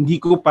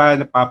 Hindi ko pa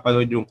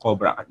napapanood yung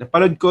Cobra Kai.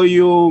 Napanood ko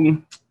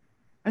yung,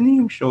 ano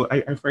yung show?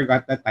 I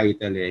forgot the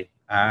title eh.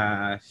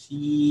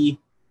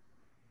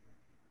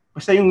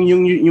 Basta yung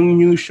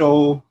new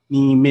show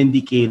ni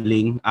Mindy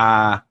Kaling,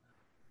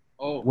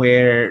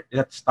 where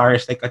that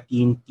stars like a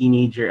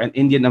teenager, an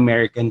Indian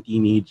American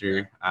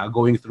teenager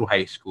going through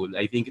high school.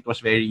 I think it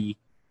was very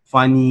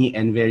funny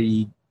and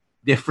very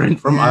different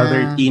from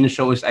other teen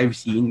shows I've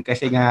seen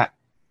kasi nga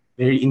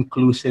very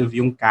inclusive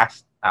yung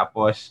cast.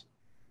 Tapos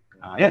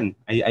yan,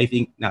 I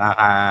think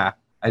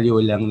nakakaaliw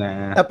lang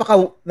na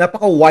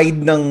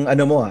napaka-wide ng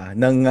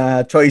ng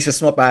choices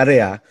mo,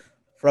 pare.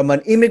 From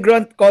an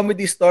immigrant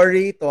comedy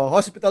story to a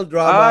hospital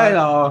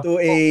drama to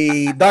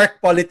a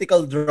dark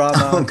political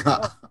drama.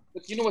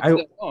 But you know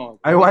what?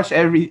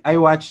 I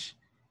watch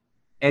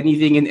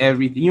anything and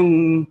everything. Yung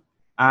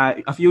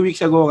a few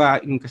weeks ago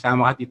yung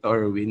kasama ka Tito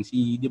Erwin,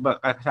 di ba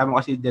kasama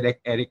ko si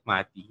Direk Eric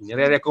Mati.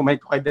 Nire-recommend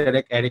ko kay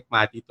Direk Eric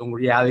Mati itong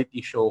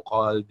reality show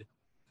called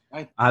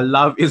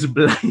Love is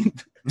Blind.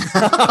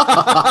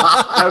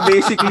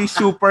 Basically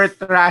super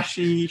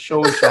trashy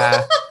show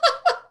siya.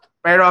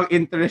 Pero ang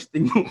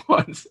interesting yung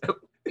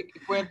concept.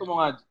 Ikwento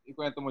mo,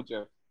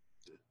 Jeff.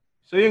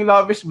 So yung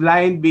Love is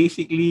Blind,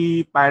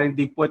 basically, parang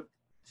they put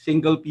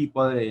single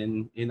people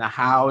in a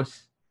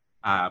house.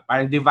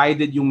 Parang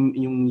divided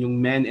yung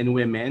men and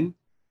women.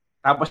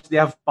 Tapos they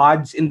have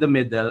pods in the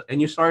middle, and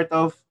you sort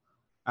of,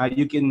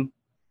 you can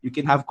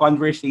have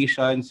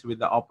conversations with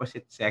the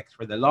opposite sex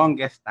for the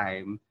longest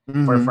time,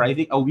 for I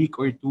think a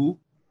week or two.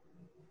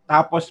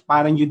 Tapos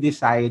parang you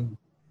decide,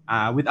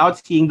 without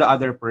seeing the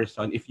other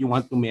person, if you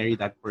want to marry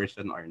that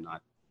person or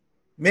not.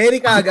 Marry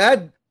ka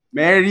agad?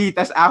 Marry,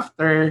 tas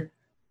after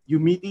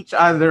you meet each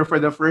other for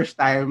the first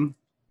time,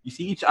 you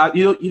see each other,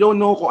 you don't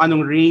know kung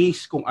anong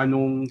race, kung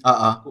anong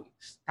kung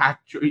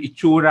stature,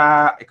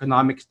 itsura,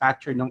 economic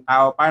stature ng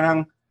tao.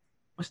 Parang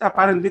basta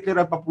parang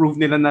literal pa-prove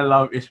nila na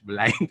love is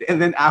blind.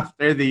 And then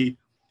after they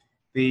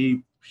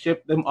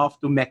ship them off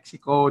to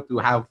Mexico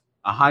to have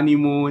a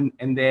honeymoon,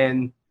 and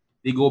then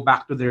they go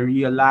back to their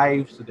real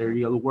lives, to their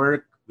real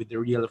work, with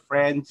their real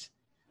friends.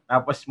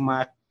 Tapos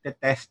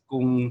ma-test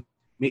kung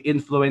may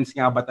influence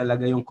nga ba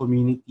talaga yung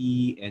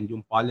community and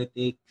yung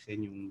politics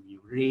and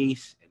yung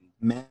race and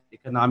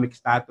economic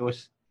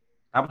status.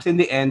 Tapos in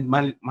the end,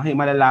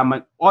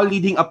 malalaman, all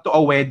leading up to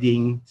a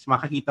wedding,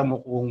 makakita mo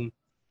kung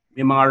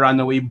may mga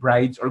runaway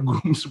brides or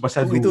grooms ba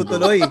sa dulo.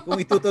 Kung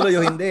itutuloy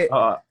o hindi.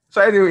 So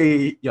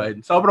anyway,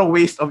 yun. Sobrang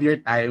waste of your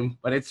time,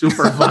 but it's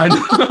super fun.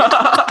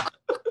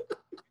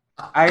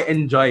 I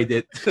enjoyed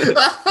it.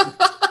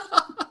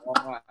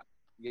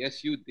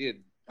 Yes, you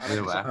did. Parang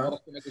diba? isang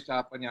oras na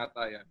nag-usapan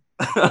yata yan.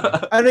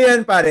 Ano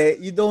yan, pare?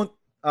 You don't,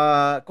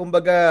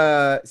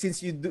 kumbaga,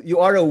 since you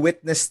are a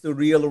witness to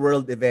real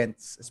world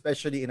events,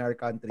 especially in our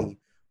country,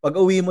 pag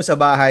uwi mo sa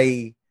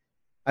bahay,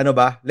 ano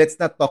ba?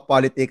 Let's not talk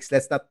politics.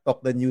 Let's not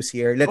talk the news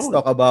here. Let's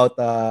talk about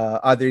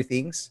other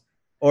things.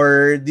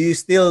 Or do you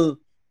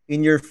still,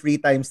 in your free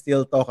time,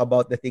 still talk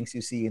about the things you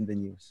see in the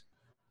news?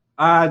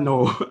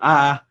 No.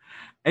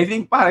 I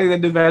think parang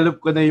na-develop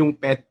ko na yung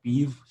pet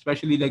peeve,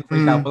 especially like for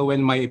example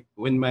when my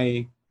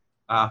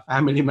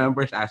family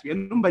members ask me,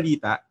 anong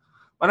balita?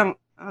 Parang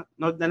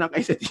nood na lang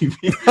kayo sa TV.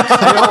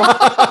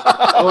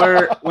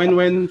 Or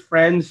when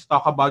friends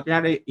talk about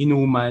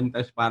inuman,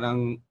 tapos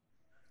parang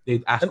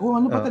they'd ask,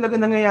 ano ba talaga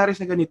nangyayari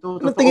sa ganito?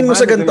 Ano tingin mo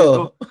sa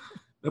ganito?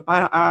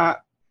 Parang,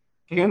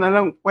 kayo na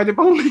lang, pwede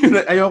bang,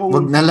 ayoko.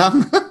 Wag na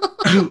lang.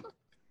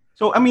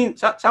 So, I mean,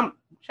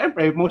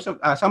 syempre,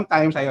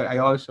 sometimes I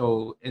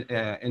also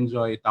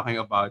enjoy talking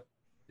about,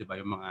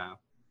 diba, yung mga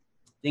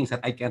things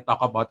that I can't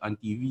talk about on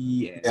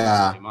TV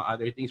and yung mga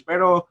other things.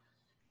 Pero,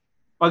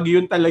 pag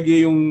yun talaga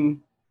yung,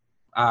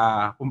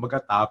 kumbaga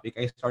topic,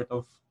 I sort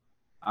of,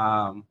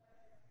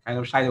 kind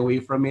of shy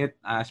away from it.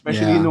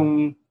 Especially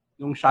nung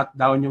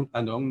shutdown yung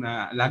tanong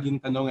na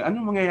laging tanong,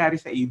 anong mangyayari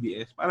sa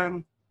ABS?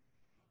 Parang,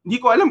 hindi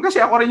ko alam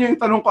kasi ako rin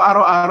yung tanong ko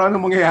araw-araw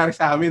anong mangyayari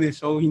sa amin eh.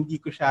 So, hindi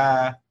ko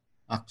siya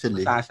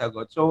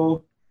sasagot.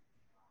 So,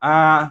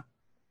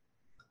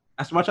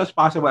 as much as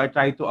possible, I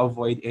try to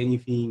avoid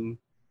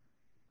anything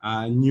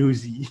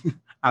newsy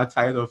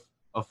outside of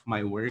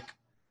my work.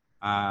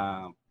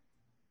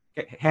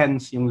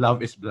 Hence, yung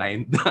Love is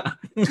Blind.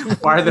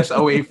 Farthest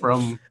away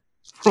from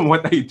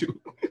what I do.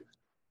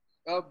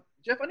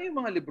 Jeff, ano yung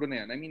mga libro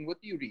na yan? I mean,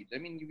 what do you read?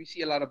 I mean, we see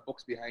a lot of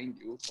books behind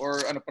you.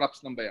 Or props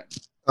lang ba yan?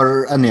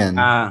 Or ano yan?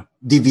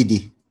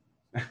 DVD.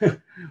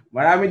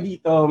 Marami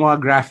dito mga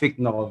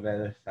graphic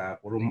novels.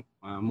 Puro,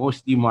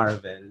 mostly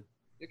Marvel.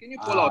 Yeah, can you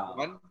pull out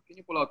one? Can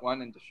you pull out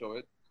one and just show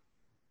it?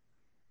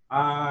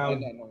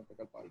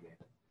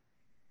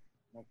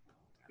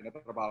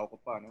 Pinatrabaho ko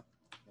pa, no?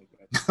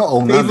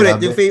 Oo nga,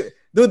 favorite.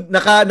 Dude,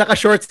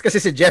 naka-shorts kasi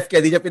si Jeff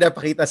kaya di niya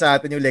pinapakita sa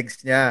atin yung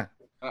legs niya.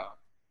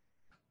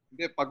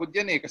 Hindi, pagod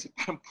yan eh kasi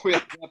parang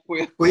puyat.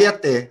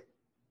 Puyat eh.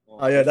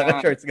 Ayun,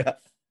 naka-shorts ka.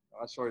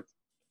 Naka-shorts.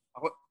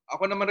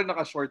 Ako naman rin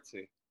naka-shorts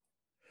eh.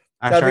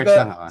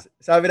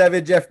 Sabi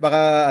namin, Jeff,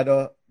 baka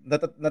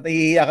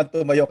natahihiya kang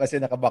tumayo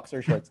kasi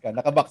naka-boxer shorts ka.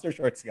 Naka-boxer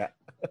shorts ka.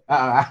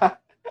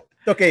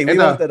 Okay,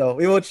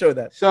 we won't show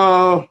that.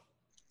 So,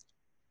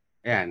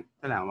 ayan,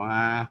 ito lang,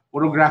 mga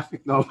puro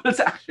graphic novels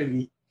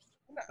actually.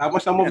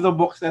 Tapos some of the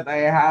books that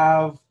I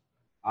have,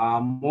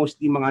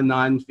 mostly mga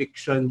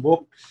non-fiction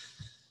books.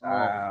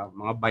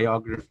 Mga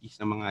biographies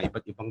ng mga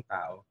iba't ibang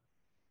tao.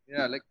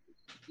 Yeah, like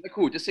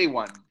who? Just say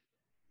one.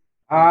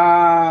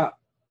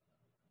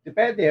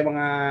 Depende,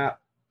 mga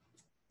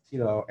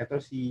ito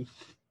si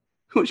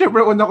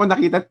syempre una ko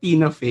nakita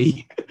Tina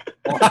Fey.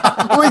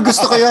 Uy,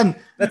 gusto ko yan.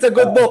 That's a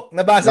good book.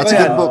 Nabasa ko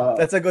yan.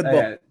 That's a good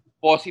book.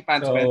 Bossy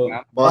Pants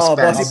Vietnam.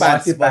 Bossy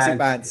Pants.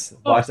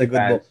 That's a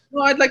good book.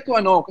 No, I'd like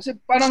to kasi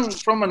parang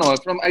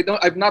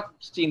I've not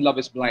seen Love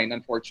is Blind,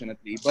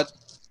 unfortunately, but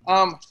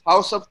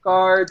House of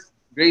Cards,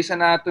 Grey's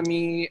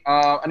Anatomy,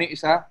 ano yung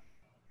isa?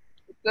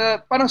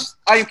 Parang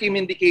yung kay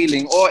Mindy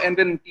Kaling, and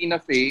then Tina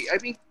Fey.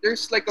 I think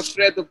there's like a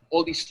thread of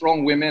all these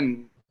strong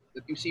women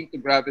that you seem to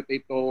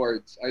gravitate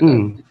towards.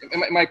 Am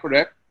I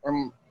correct?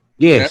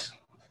 Yes.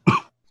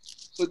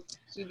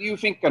 So do you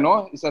think,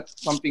 is that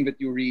something that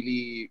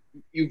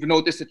you've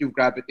noticed that you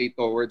gravitate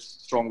towards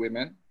strong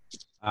women?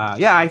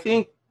 Yeah, I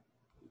think,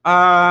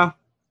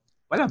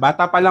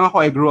 bata pa lang ako,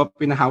 I grew up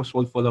in a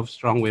household full of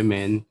strong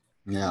women.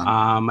 Yeah.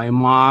 My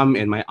mom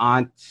and my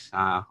aunts,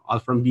 all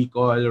from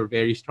Bicol, are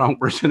very strong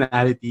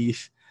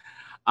personalities.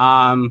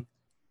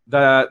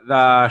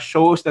 The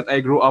shows that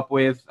I grew up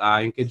with,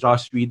 yung kay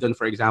Joss Whedon,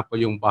 for example,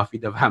 yung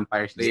Buffy the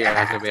Vampire Slayer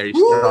has a very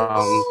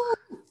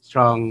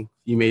strong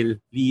female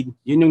lead.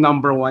 Yun yung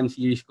number one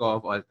series ko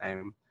of all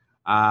time.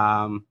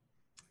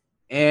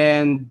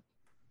 And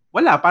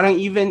parang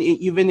even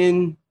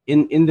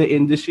in the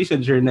industry sa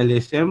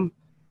journalism,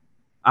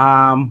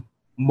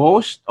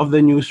 most of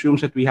the newsrooms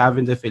that we have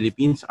in the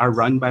Philippines are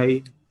run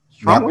by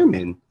strong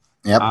women.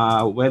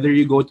 Yep. Whether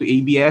you go to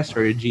ABS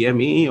or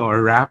GMA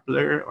or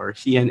Rappler or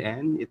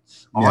CNN,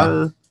 it's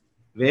all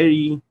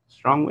very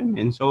strong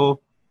women.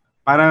 So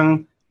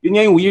parang yun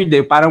nga yung weird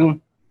eh.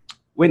 Parang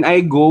when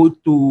I go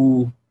to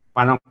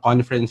parang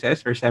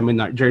conferences or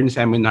during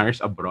seminars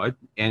abroad,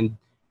 and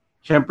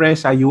syempre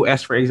sa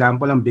US for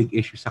example, ang big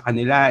issue sa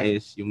kanila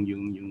is yung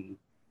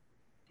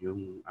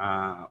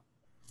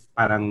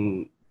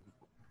parang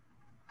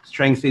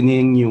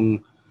strengthening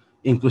yung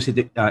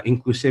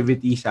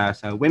inclusivity sa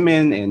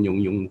women and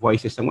yung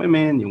voices ng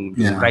women, yung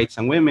rights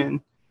ng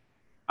women.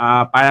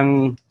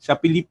 Parang sa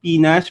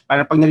Pilipinas,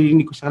 parang pag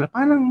narinig ko sa kanila,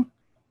 parang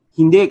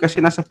hindi kasi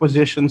nasa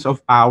positions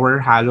of power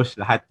halos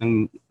lahat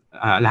ng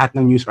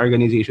news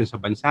organizations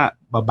sa bansa,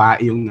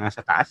 babae yung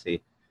nasa taas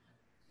eh.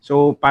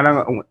 So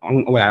parang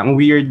ang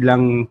weird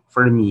lang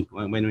for me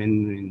when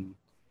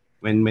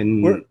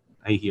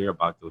I hear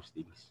about those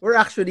things. We're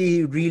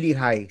actually really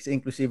high sa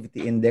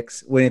inclusivity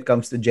index when it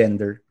comes to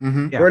gender.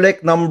 Mm-hmm. Yeah. We're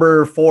like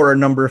number 4 or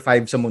number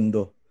 5 sa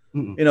mundo.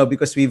 Mm-hmm. You know,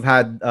 because we've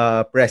had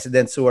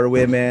presidents who are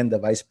women,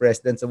 the vice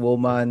president's a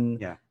woman.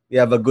 Yeah. We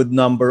have a good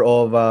number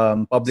of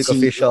public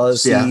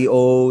officials,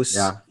 CEOs.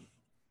 Yeah.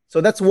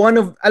 So that's one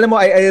of, alam mo,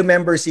 I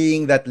remember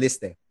seeing that list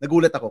eh.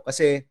 Nagulat ako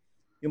kasi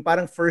yung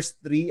parang first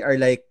 3 are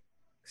like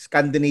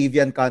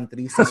Scandinavian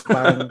countries. Tapos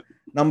parang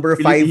number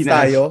 5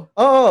 tayo.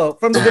 Oh,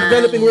 from the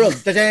developing world.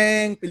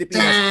 Tachang!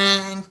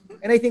 Pilipinas.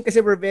 And I think kasi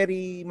we're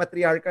very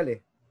matriarchal eh.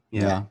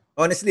 Yeah.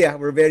 Honestly,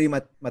 we're very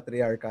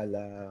matriarchal.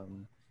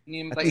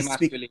 Hindi mo tayo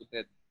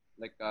emasculated.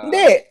 Like,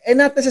 hindi, and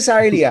not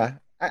necessarily.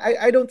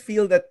 I don't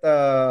feel that,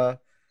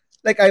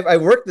 like I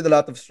worked with a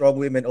lot of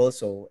strong women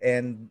also.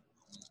 And,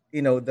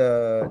 you know,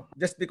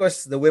 just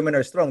because the women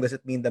are strong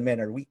doesn't mean the men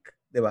are weak.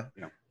 Diba?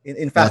 Yeah.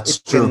 In fact,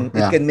 it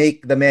can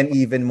make the men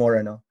even more,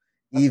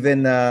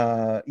 even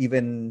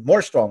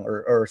more strong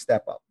or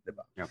step up,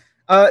 diba? Yeah.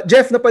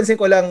 Jeff, napansin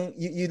ko lang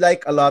you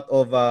like a lot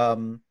of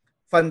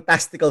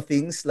fantastical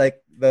things,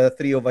 like the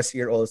 3 of us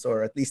here also,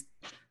 or at least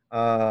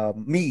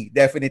me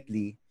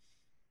definitely.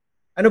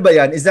 Ano ba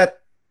yan? Is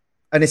that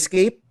an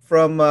escape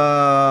from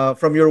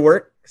your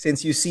work,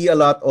 since you see a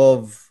lot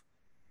of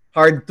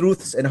hard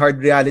truths and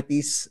hard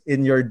realities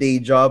in your day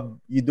job?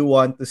 You do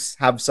want to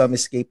have some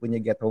escape when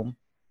you get home?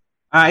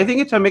 I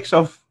think it's a mix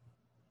of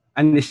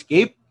an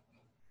escape,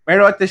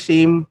 pero at the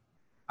same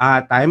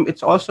time,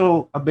 it's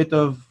also a bit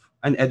of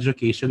an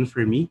education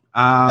for me.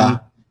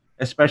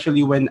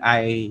 Especially when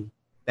I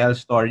tell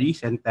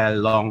stories and tell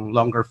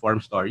longer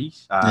form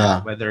stories,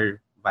 whether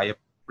via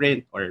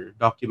print or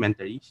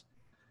documentaries.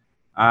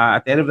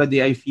 At the end of the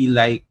day, I feel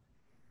like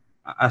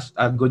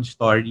a good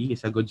story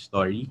is a good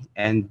story.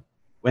 And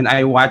when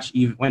I watch,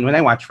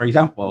 for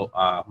example,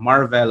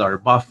 Marvel or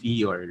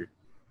Buffy or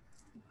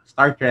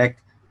Star Trek,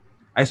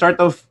 I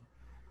sort of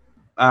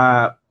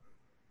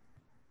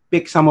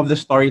pick some of the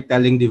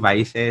storytelling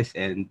devices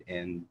and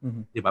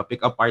diba,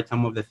 pick apart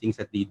some of the things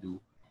that they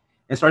do,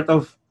 and sort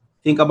of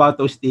think about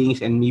those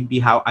things and maybe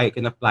how I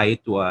can apply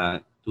it to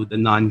the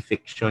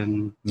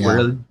non-fiction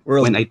world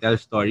when I tell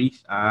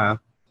stories.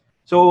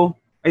 So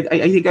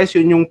I think guys,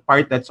 yun yung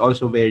part that's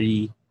also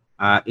very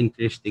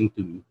interesting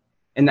to me,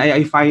 and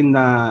I find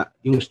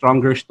yung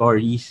stronger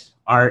stories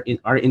are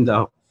in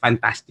the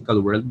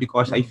fantastical world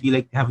because I feel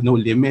like they have no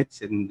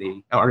limits and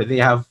they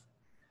have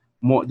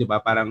more,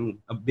 diba, parang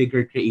a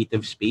bigger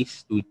creative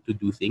space to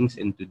do things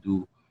and to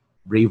do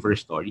braver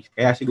stories.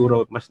 Kaya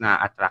siguro mas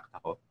na-attract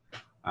ako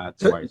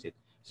towards it.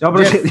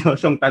 Sobrang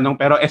seryosong tanong,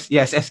 pero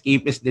yes,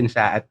 escapist din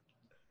siya at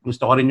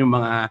gusto ko rin yung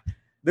mga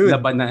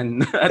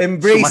labanan.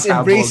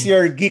 Embrace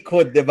your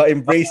geekhood, diba?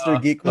 Embrace your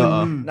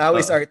geekhood.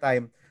 Now is our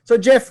time. So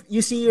Jeff,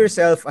 you see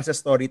yourself as a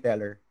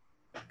storyteller.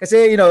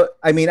 Kasi, you know,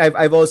 I mean,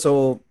 I've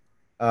also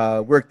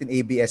worked in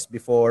ABS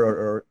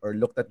before or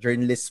looked at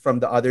journalists from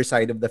the other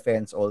side of the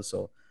fence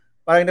also.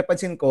 Parang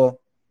napansin ko,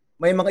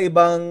 may mga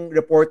ibang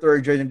reporter or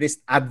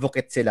journalist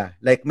advocate sila.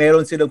 Like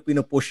meron silang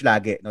pinupush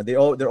lagi. No?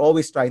 They're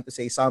always trying to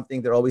say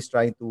something. They're always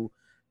trying to,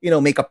 you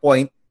know, make a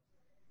point.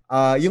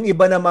 Yung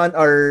iba naman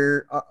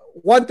are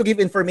want to give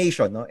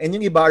information, no? And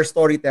yung iba are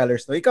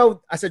storytellers. No?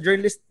 Ikaw, as a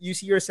journalist, you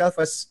see yourself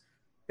as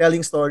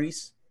telling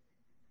stories?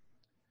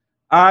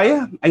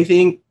 Yeah, I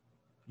think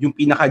yung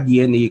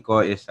pinaka-DNA ko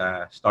is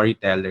a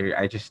storyteller.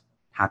 I just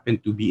happen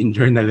to be in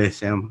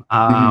journalism.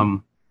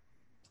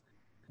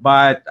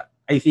 But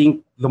I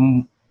think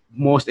the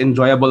most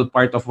enjoyable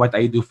part of what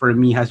I do for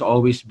me has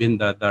always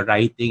been the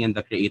writing and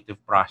the creative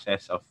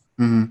process of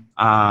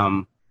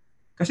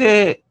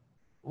kasi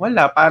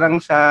wala,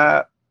 parang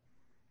sa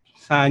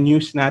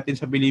news natin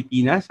sa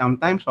Pilipinas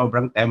sometimes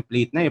sobrang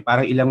template na eh.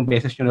 Parang ilang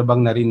beses nyo na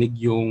bang narinig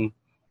yung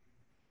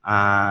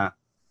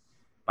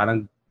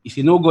parang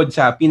isinugod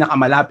sa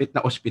pinakamalapit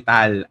na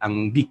ospital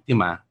ang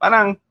biktima.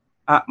 Parang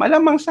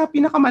malamang sa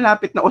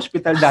pinakamalapit na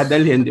ospital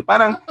dadalhin.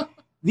 Parang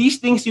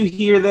these things, you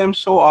hear them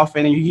so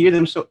often and you hear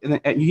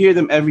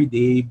them every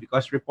day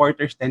because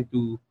reporters tend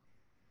to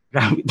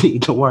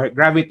gravitate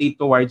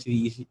towards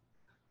these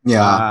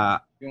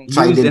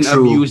used and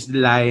abused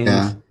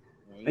lines.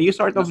 And you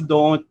sort of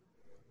don't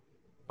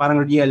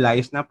parang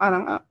realize na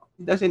parang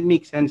it doesn't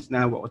make sense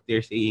na what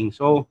they're saying.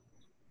 So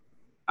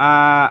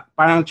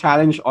parang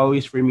challenge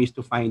always for me is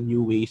to find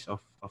new ways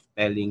of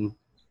telling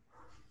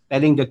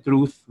the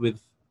truth with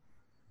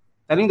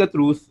telling the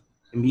truth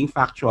and being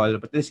factual,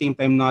 but at the same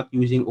time not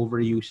using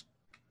overused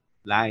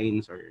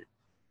lines or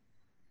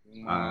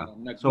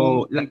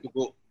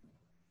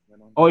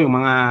yung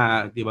mga,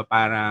 di ba,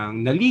 parang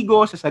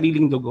naligo sa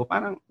sariling dugo.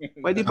 Parang,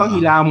 pwede bang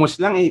hilamos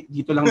lang,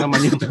 dito lang naman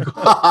yung dugo.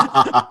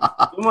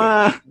 Yung mga,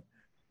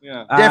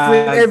 Jeff,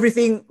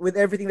 with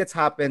everything that's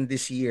happened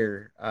this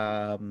year,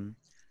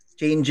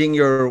 changing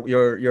your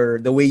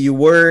the way you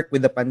work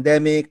with the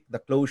pandemic, the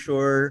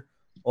closure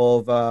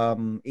of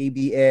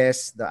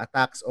ABS, the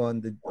attacks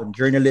on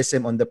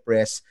journalism, on the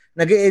press,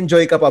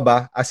 nag-e-enjoy ka pa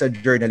ba as a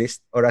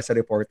journalist or as a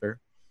reporter?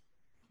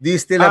 Do you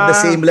still have the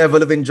same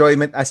level of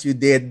enjoyment as you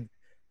did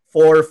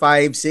 4,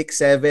 5, 6,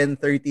 7,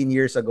 13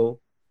 years ago?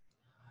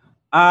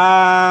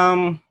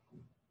 I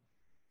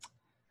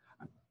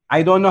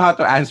don't know how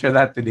to answer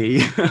that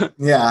today.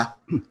 Yeah.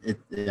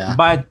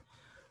 But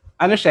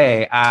ano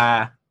siya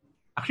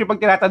actually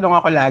pag tinatanong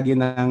ako lagi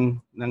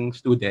ng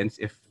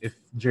students if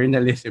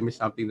journalism is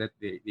something that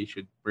they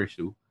should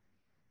pursue,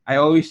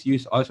 I always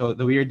use also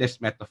the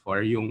weirdest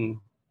metaphor, yung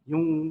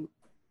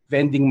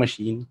vending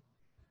machine.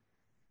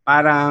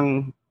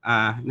 Parang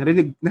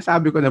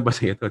nasabi ko na ba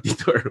sa ito,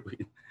 Tito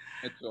Erwin?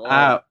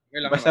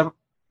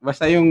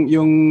 Basta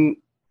yung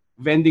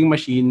vending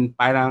machine,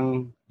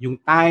 parang yung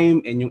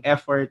time and yung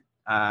effort,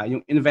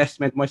 yung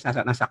investment mo is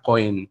nasa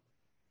coin.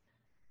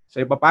 So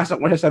ipapasok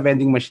mo siya sa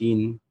vending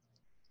machine,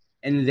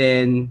 and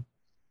then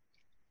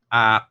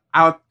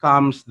out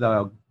comes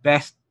the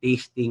best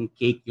tasting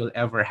cake you'll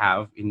ever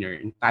have in your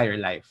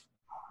entire life.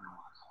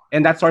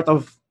 And that's sort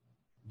of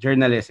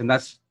journalism.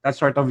 That's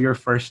sort of your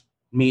first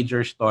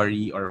major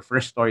story or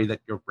first story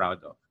that you're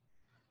proud of.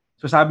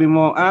 So sabi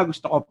mo,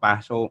 gusto ko pa.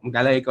 So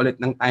maglalagay ka ulit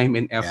ng time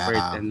and effort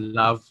and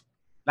love.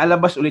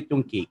 Lalabas ulit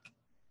yung cake.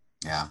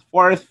 Yeah.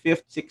 4th,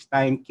 5th, 6th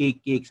time,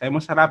 cake. Sabi mo,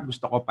 sarap,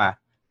 gusto ko pa.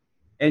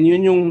 And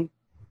yun yung,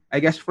 I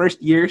guess,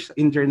 first years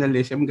in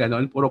journalism,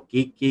 ganon, puro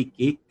cake.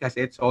 Kasi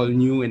it's all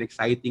new and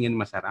exciting and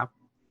masarap.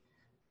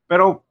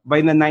 Pero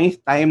by the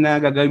 9th time na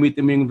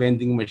gagamitin mo yung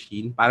vending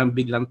machine, parang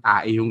biglang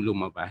tae yung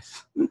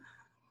lumabas.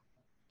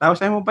 Tapos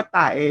sabi mo, ba't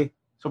tae?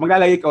 So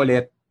maglalagay ka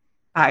ulit,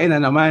 tae na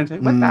naman.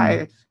 Sabi, ba't tae?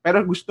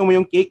 Pero gusto mo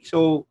yung cake,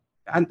 so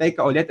antay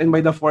ka ulit. And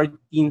by the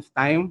 14th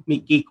time, may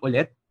cake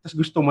ulit. Tapos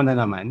gusto mo na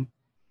naman.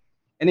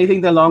 And I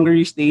think the longer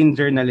you stay in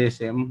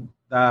journalism,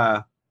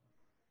 the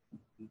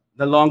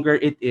longer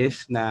it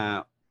is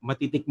na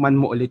matitikman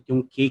mo ulit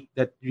yung cake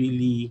that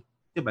really,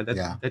 diba,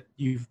 that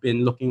you've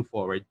been looking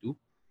forward to.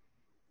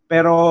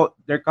 Pero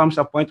there comes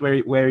a point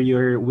where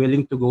you're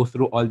willing to go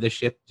through all the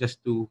shit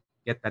just to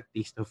get that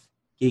taste of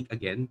cake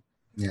again.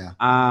 Yeah.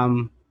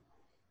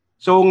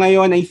 So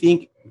ngayon, I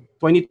think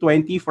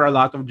 2020 for a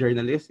lot of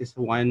journalists is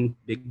one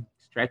big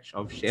stretch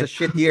of shit. It's a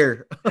shit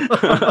year.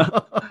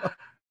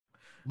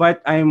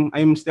 But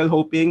I'm still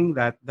hoping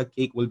that the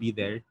cake will be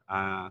there.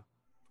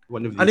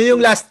 One of these ano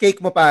yung last cake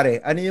mo, pare?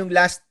 Ano yung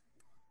last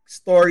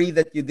story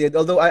that you did?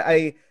 Although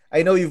I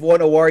know you've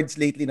won awards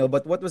lately, no,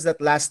 but what was that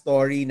last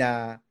story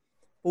na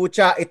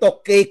pucha,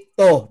 ito cake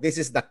to. This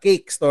is the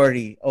cake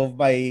story of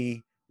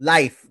my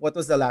life. What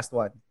was the last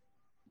one?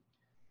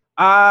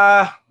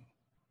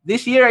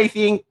 This year I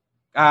think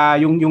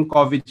yung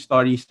COVID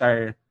stories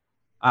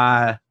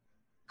are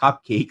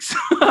cupcakes.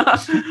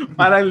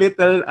 Parang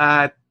little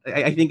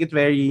I think it's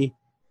very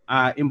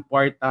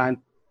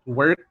important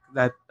work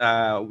that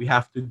we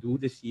have to do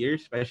this year,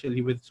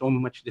 especially with so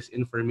much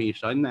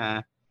disinformation.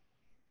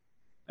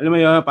 Alam mo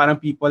yun, parang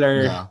people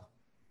are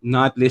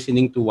not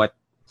listening to what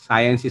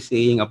science is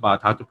saying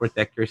about how to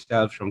protect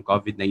yourself from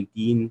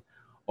COVID-19,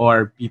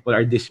 or people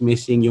are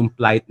dismissing yung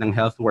plight ng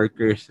health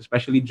workers,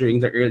 especially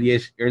during the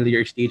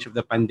earlier stage of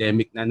the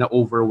pandemic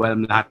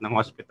na-overwhelm lahat ng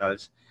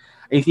hospitals.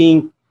 I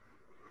think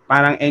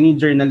parang any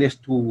journalist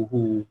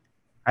who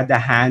had a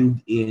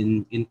hand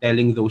in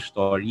telling those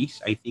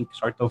stories, I think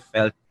sort of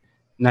felt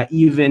na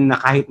even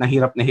na kahit na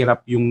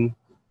hirap yung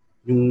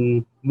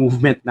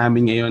movement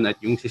namin ngayon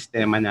at yung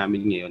sistema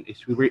namin ngayon,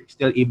 is we were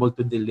still able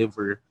to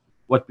deliver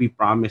what we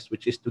promised,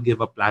 which is to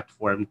give a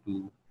platform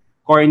to,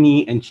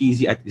 corny and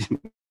cheesy as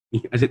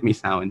it may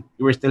sound,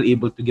 we were still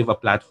able to give a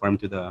platform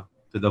to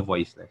the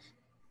voiceless.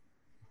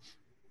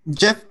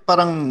 Jeff,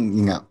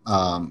 parang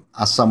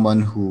as someone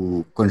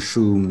who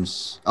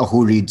consumes or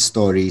who reads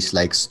stories,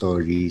 like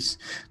stories,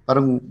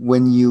 parang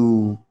when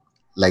you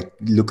like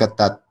look at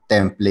that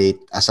template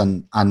as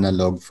an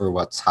analog for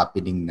what's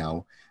happening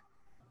now,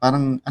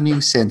 parang ano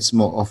yung sense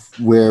mo of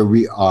where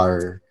we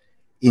are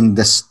in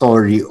the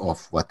story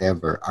of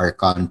whatever, our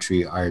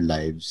country, our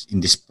lives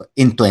in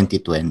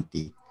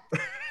 2020?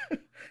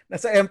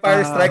 Nasa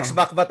Empire Strikes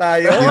Back ba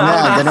tayo? Yun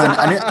na, ganun.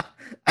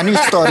 Ano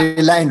yung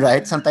storyline,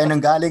 right? Saan tayo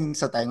nanggaling?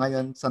 Saan tayo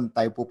ngayon? Saan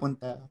tayo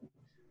pupunta?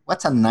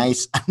 What's a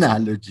nice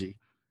analogy?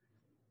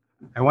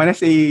 I wanna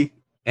say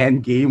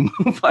Endgame,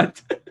 but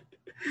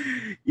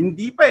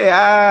hindi pa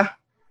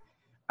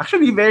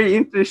actually, very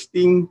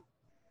interesting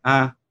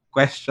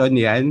question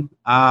yan.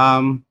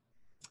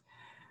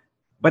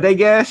 But I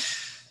guess,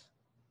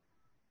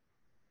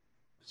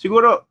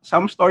 siguro,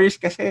 some stories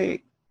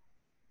kasi,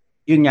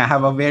 yun nga,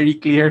 have a very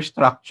clear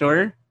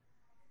structure.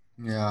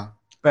 Yeah.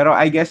 Pero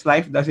I guess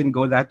life doesn't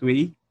go that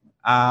way.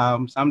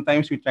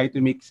 Sometimes we try to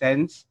make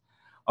sense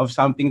of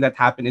something that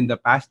happened in the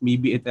past.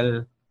 Maybe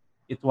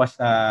it was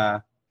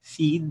a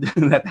seed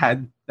that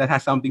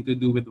has something to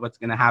do with what's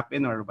gonna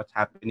happen or what's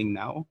happening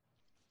now.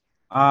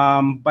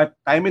 But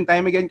time and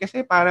time again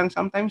kasi parang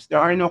sometimes there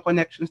are no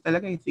connections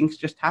talaga. Things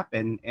just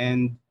happen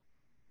and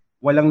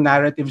walang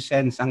narrative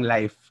sense ang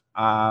life.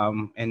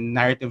 And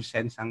narrative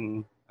sense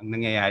ang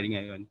nangyayari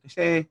ngayon.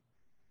 Kasi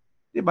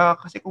 'di ba?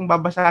 Kasi kung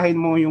babasahin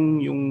mo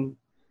yung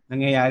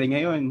nangyayari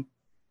ngayon,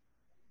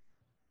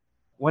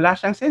 wala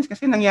siyang sense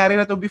kasi nangyari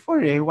na to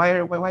before eh.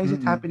 Why is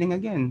it happening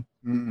again?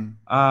 Mm-mm.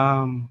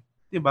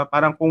 'Di ba?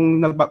 Parang kung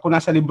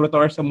nasa libro to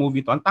or sa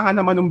movie to, ang tanga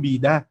naman ng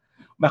bida.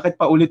 Bakit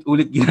pa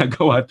ulit-ulit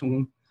ginagawa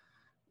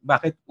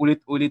bakit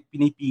ulit-ulit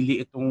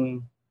pinipili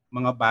itong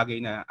mga bagay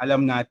na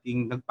alam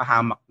nating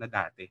nagpahamak na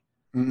dati.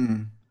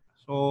 Mm-mm.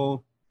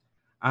 So,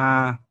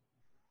 I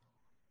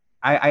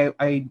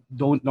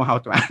don't know how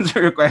to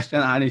answer your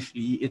question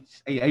honestly.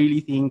 I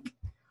really think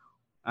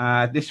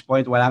at this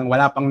point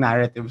wala pang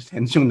narrative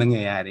sense yung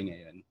nangyayari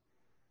ngayon.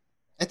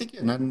 I think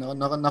yun,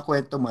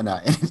 nakwento mo na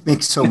and it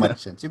makes so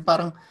much sense. Yung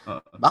parang,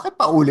 bakit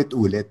pa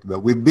ulit-ulit? Diba?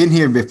 We've been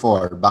here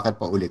before,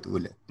 bakit pa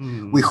ulit-ulit?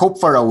 We hope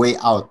for a way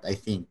out, I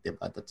think.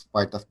 Diba? That's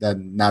part of the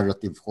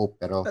narrative hope,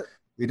 pero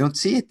we don't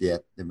see it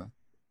yet. Diba?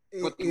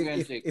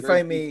 If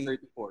I may...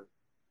 34.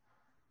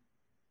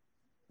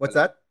 What's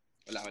that?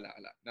 Wala.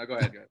 No, go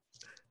ahead.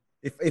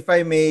 If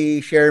I may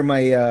share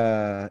my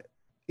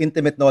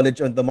intimate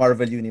knowledge on the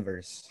Marvel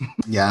Universe.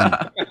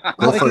 Yeah.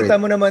 Go for it.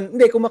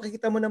 Kung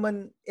makikita mo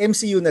naman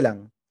MCU na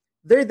lang,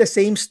 they're the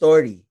same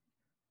story.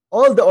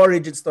 All the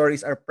origin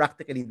stories are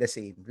practically the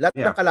same. Lahat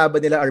ng kalaban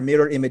nila are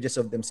mirror images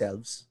of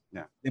themselves.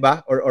 Yeah.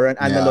 Diba? Or an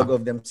analog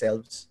of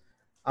themselves.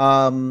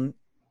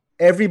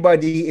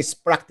 Everybody is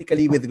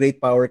practically with great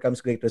power comes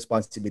great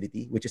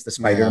responsibility, which is the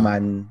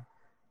Spider-Man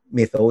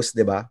mythos,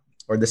 diba?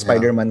 Or the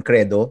Spider-Man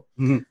credo.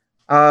 Mm-hmm.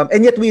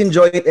 And yet we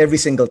enjoy it every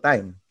single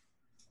time.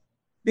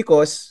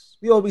 Because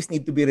we always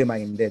need to be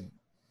reminded.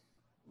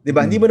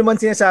 Diba? Hindi mo naman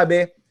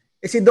sinasabi,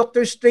 si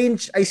Doctor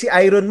Strange ay si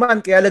Iron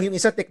Man, kaya lang yung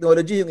isa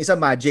technology, yung isa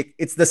magic.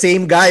 It's the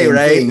same guy, same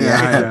right?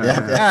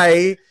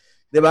 Guy,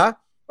 diba?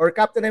 Or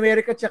Captain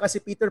America tsaka si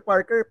Peter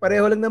Parker,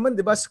 pareho lang naman,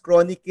 diba?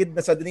 Scrawny kid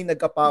na suddenly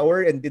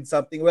nagka-power and did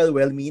something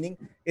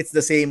well-meaning. It's the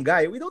same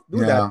guy. We don't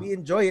do that. We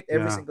enjoy it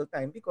every single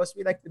time because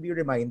we like to be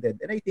reminded.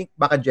 And I think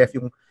baka Jeff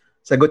yung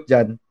sagot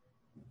dyan,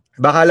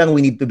 baka lang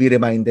we need to be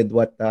reminded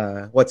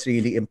what's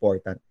really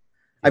important.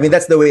 I mean,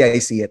 that's the way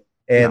I see it.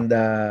 And,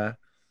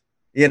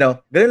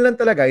 ganun lang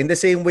talaga. In the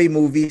same way,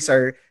 movies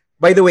are...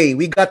 By the way,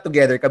 we got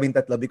together, kaming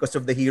tatlo, because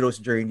of the hero's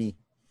journey.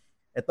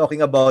 And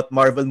talking about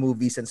Marvel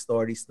movies and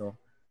stories, no?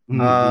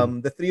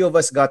 The three of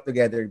us got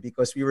together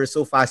because we were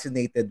so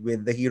fascinated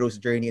with the hero's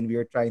journey and we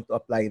were trying to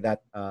apply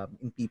that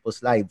in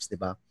people's lives,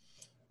 diba?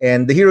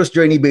 And the hero's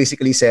journey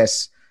basically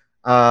says,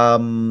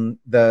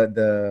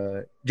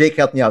 Jake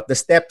helped me out. The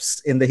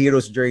steps in the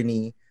hero's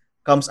journey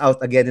comes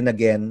out again and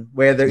again,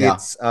 whether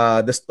it's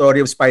the story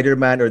of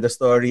Spider-Man or the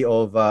story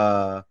of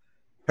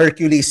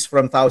Hercules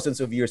from thousands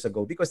of years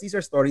ago, because these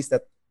are stories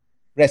that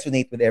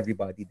resonate with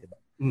everybody, diba?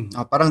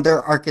 Parang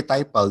they're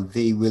archetypal.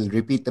 They will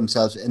repeat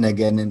themselves and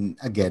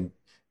again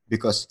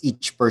because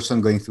each person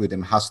going through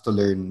them has to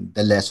learn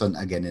the lesson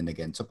again and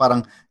again. So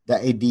parang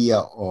the idea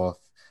of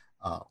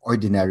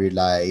ordinary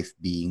life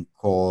being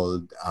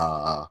called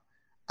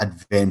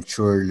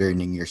adventure,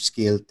 learning your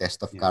skill,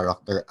 test of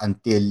character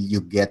until you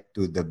get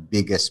to the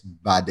biggest,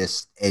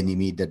 baddest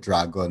enemy, the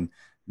dragon,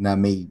 na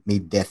may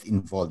death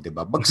involved,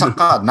 diba? Bagsak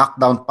ka,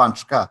 knockdown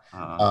punch ka.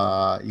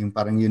 Yung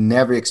parang you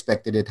never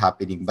expected it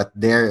happening, but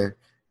there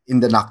in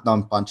the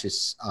knockdown punch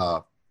is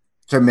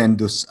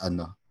tremendous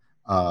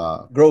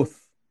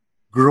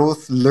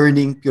growth,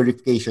 learning,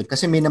 purification.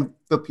 Kasi may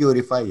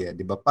nang-purify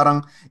diba?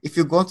 Parang if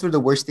you go through the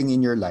worst thing in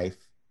your life,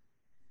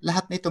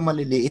 lahat na ito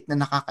maliliit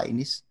na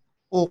nakakainis,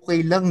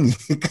 okay lang eh.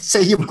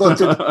 Kasi you've gone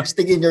through the worst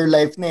thing in your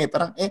life na eh.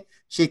 Parang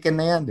shaken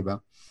na yan, di ba?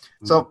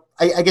 So,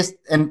 I guess,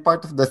 and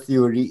part of the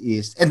theory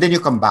is, and then you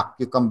come back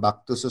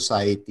to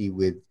society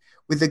with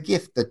the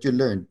gift that you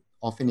learned.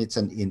 Often it's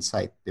an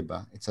insight, di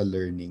ba? It's a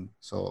learning.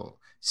 So,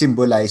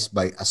 symbolized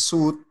by a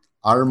suit,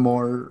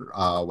 armor,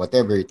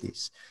 whatever it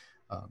is.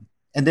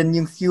 And then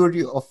yung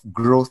theory of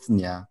growth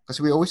niya,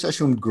 kasi we always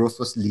assumed growth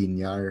was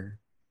linear.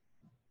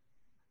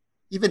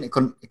 Even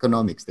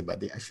economics, diba?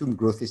 They assume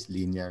growth is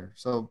linear.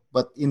 So,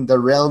 but in the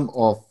realm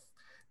of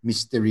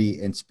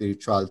mystery and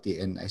spirituality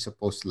and I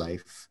suppose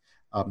life,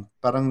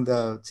 parang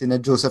sina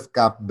Joseph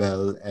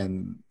Campbell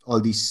and all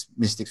these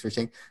mystics were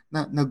saying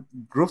na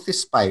growth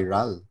is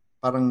spiral.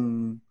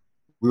 Parang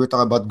we were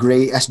talking about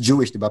gray as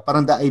Jewish, diba?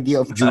 Parang the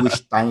idea of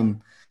Jewish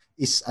time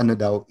is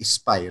is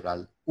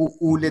spiral.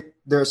 Uulit,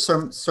 there are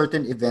some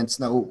certain events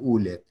na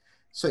uulit.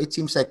 So it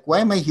seems like,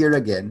 why am I here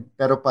again?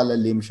 Pero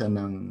palalim siya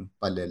ng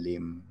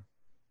palalim.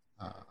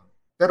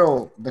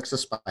 Pero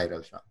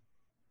nagsa-spiral siya.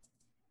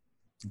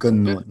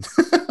 Ganun.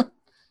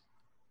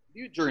 Do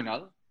you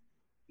journal?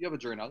 Do you have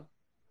a journal?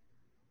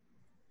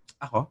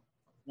 Ako?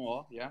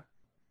 Oo, yeah.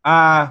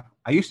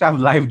 I used to have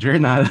live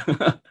journal.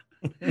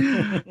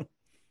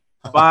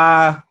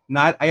 But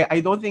not I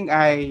don't think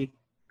I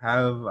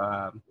have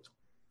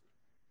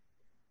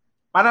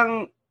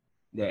parang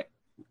de,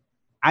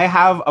 I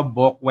have a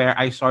book where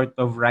I sort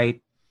of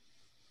write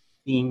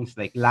things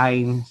like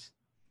lines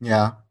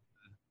Yeah.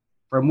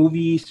 from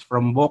movies,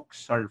 from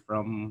books, or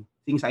from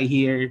things I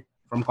hear,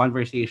 from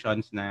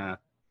conversations na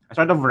I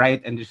sort of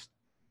write and just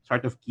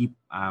sort of keep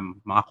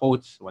mga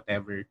quotes,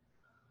 whatever.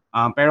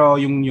 Pero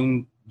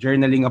yung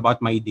journaling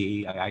about my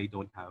day, I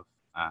don't have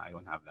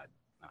that.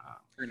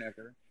 Or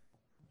never.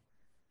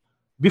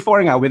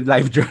 Before nga with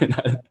live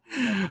journal.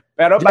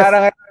 Pero Jeff.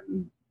 parang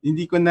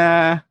hindi ko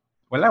na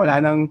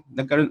wala nang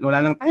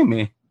time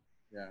eh.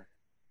 Yeah.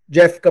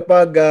 Jeff,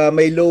 kapag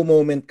may low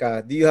moment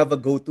ka, do you have a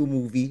go-to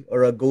movie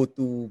or a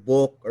go-to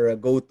book or a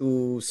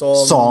go-to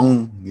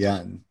song?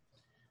 Yan.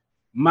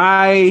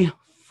 My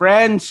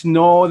friends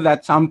know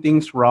that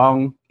something's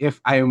wrong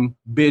if I'm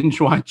binge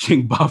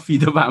watching Buffy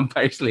the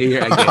Vampire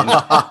Slayer again.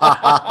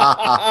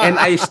 And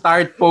I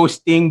start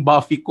posting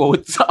Buffy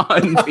quotes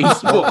on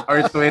Facebook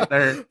or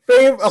Twitter.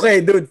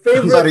 Okay, dude.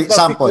 Favorite Sorry, Buffy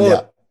sample, quote.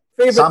 yeah.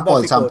 Favorite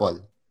Buffy Sample.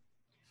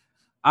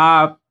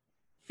 quote.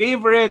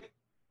 Favorite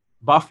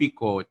Buffy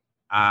quote.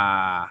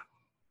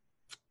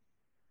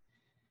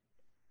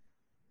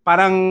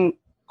 Parang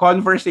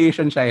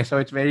conversation siya eh. So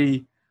it's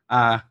very,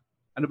 ano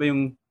ba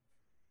yung,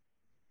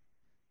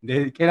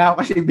 kailangan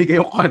kasi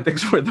ibigay yung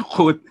context for the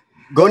quote.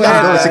 Go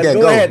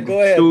ahead.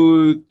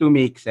 To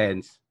make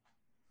sense.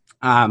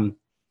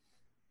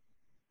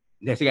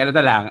 Sige, ano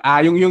na lang.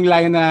 Yung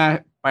line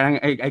na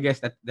parang I guess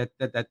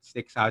that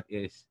sticks out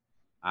is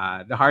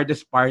the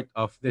hardest part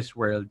of this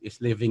world is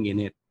living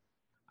in it.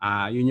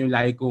 Yun yung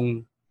line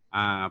kong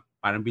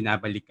parang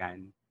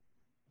binabalikan.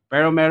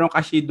 Pero meron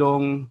kasi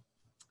dong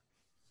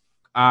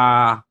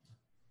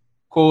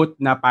quote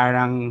na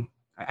parang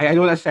I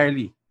don't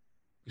necessarily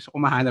gusto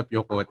ko mahanap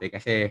yung quote eh,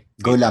 kasi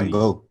go.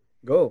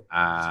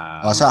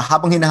 So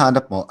habang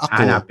hinahanap mo, ako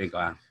hanapin ko.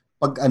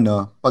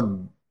 Pag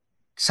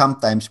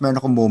sometimes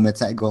meron akong moments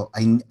na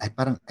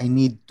I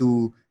need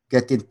to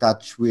get in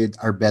touch with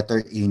our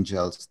better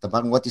angels.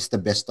 Parang what is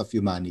the best of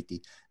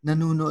humanity?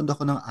 Nanonood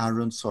ako ng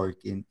Aaron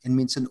Sorkin and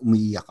minsan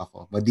umiiyak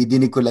ako.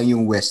 Madidinig ko lang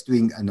yung West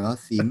Wing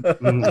theme.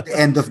 At the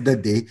end of the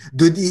day,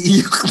 dude,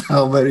 iiyak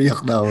na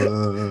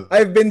ako.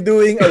 I've been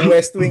doing a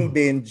West Wing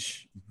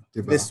binge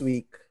this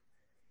week.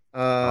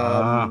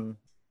 I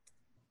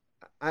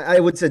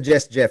would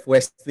suggest, Jeff,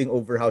 West Wing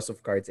over House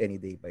of Cards any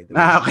day, by the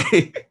way.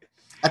 Okay.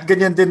 At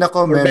ganyan din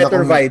ako. For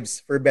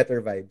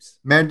better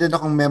vibes. Meron din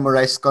akong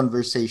memorized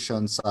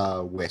conversations sa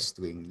West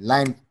Wing.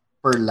 Line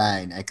per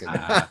line, I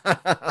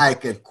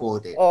can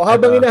quote it. Oh,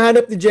 habang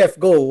hinahanap ni Jeff,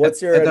 go. What's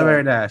your... Ito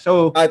na.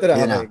 So,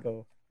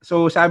 go.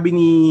 So, sabi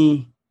ni...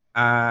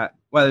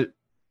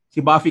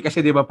 si Buffy kasi,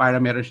 di ba, para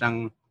meron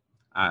siyang...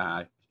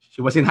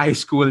 she was in high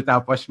school,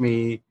 tapos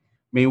may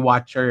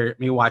watcher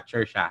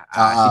siya.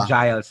 Si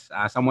Giles,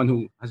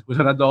 someone who's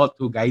an adult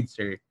who guides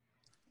her.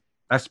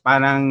 Tapos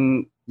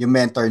parang... Yung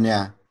mentor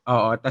niya.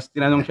 Oo. Tapos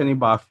tinanong siya ni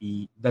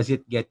Buffy, does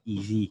it get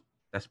easy?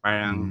 Tapos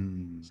parang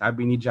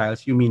sabi ni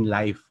Giles, you mean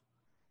life?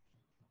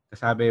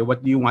 Tapos sabi,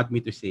 what do you want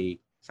me to say?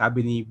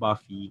 Sabi ni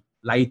Buffy,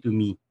 lie to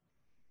me.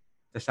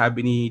 Tapos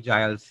sabi ni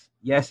Giles,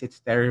 yes,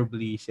 it's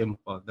terribly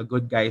simple. The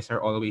good guys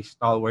are always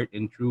stalwart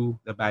and true.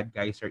 The bad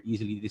guys are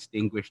easily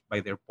distinguished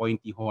by their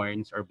pointy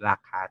horns or black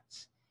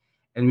hats.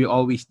 And we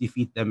always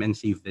defeat them and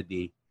save the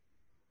day.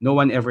 No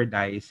one ever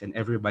dies and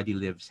everybody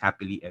lives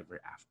happily ever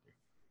after.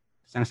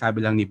 Ang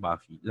sabi lang ni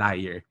Buffy,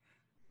 liar.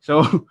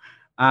 So,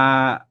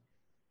 I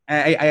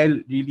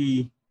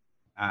really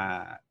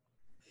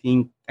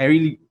think, I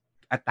really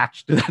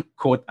attached to that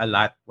quote a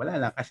lot.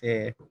 Wala lang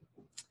kasi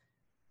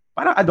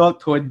parang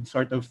adulthood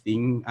sort of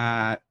thing.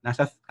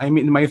 I'm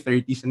in my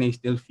 30s and I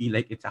still feel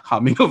like it's a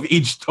coming of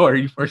age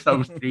story for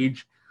some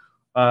strange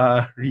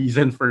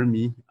reason for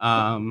me.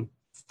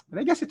 But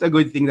I guess it's a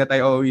good thing that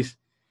I always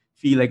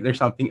feel like there's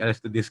something else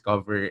to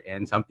discover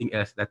and something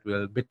else that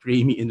will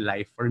betray me in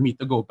life for me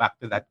to go back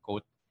to that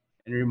quote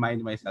and remind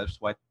myself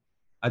what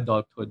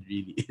adulthood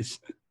really is.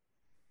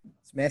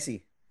 It's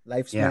messy.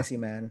 Life's messy,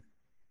 man.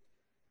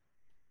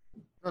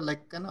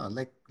 Like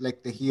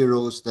the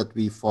heroes that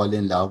we fall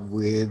in love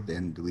with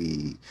and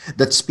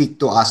that speak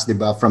to us,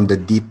 diba, from the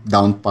deep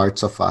down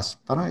parts of us.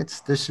 Parang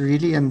there's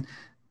really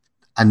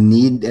a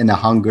need and a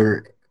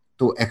hunger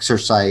to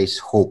exercise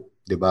hope,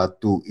 diba,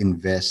 to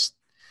invest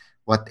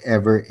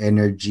whatever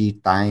energy,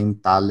 time,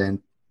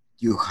 talent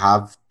you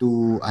have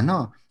to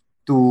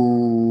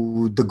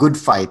the good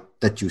fight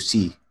that you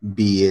see,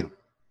 be it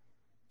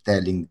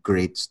telling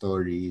great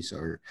stories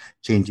or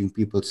changing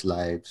people's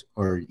lives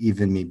or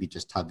even maybe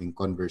just having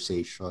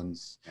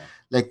conversations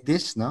like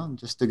this, no,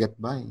 just to get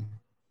by.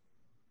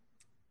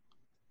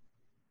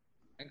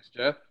 Thanks,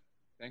 Jeff.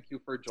 Thank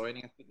you for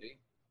joining us today.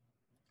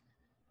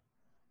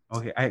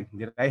 Okay,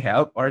 did I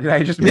help or did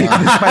I just make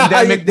this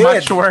pandemic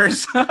much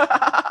worse?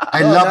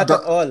 I love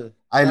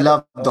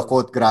the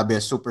quote.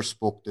 Grabe, super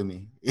spoke to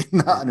me.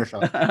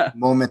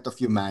 Moment of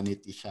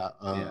humanity siya.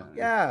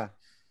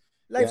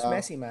 Life's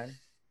messy, man.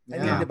 I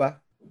mean, di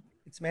ba?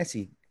 It's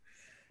messy.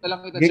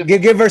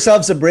 Give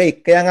ourselves a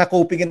break. Kaya nga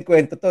coping and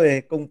kwento to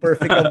eh. Kung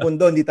perfect ang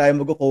mundo, hindi tayo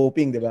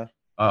mag-coping, di ba?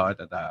 Oo,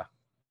 totoo.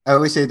 I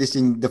always say this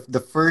thing,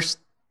 the first,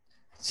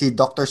 si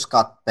Dr.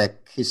 Scott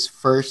Peck, his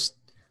first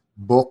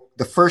book,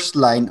 the first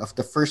line of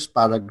the first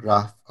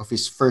paragraph of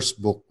his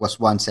first book was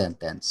one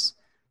sentence.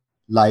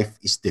 Life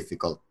is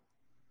difficult.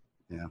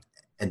 Yeah.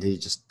 And the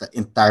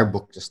entire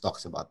book just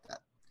talks about that.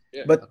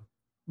 Yeah.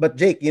 But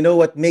Jake, you know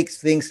what makes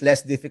things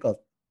less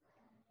difficult?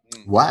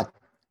 What?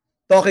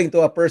 Talking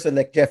to a person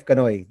like Jeff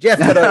Canoy. Jeff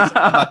Canoy,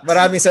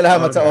 maraming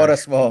salamat sa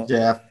oras mo.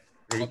 Jeff.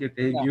 Thank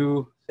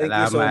you. Thank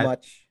you so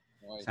much.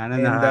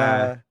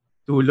 Sana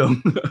tulong.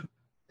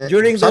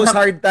 During those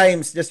hard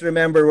times, just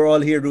remember we're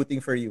all here rooting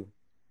for you.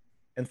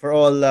 And for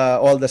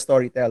all the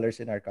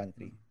storytellers in our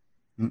country.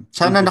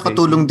 Sana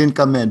nakatulong din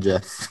kami,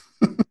 Jeff.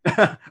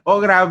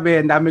 Grabe.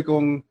 Ang dami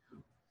kong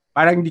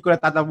parang hindi ko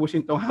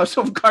natatapusin tong House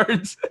of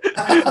Cards.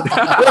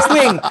 West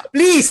Wing!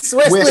 Please!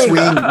 West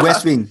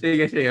Wing.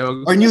 Sige.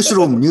 Or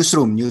Newsroom.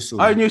 Newsroom.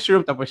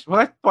 Tapos,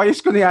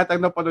 twice ko na yata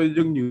napanood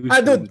yung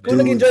Newsroom. Dude,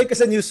 kung nag-enjoy ka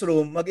sa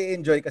Newsroom,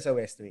 mag-i-enjoy ka sa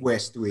West Wing.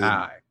 West Wing.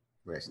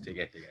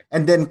 Sige.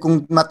 And then,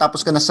 kung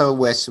matapos ka na sa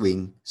West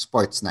Wing,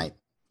 Sports Night.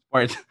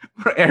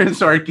 Puro Aaron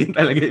Sorkin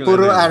talaga yung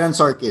Puro Aaron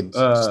Sorkin.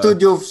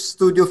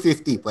 Studio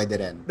 50, pwede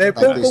rin.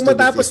 Kung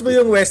matapos mo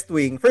yung West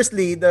Wing,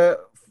 firstly, the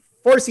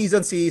 4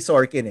 seasons si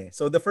Sorkin eh.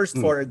 So the first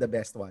 4 are the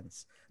best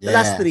ones. The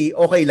last 3,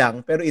 okay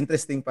lang, pero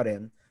interesting pa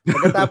rin.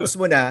 Pagkatapos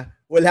mo na,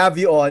 we'll have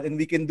you on and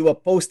we can do a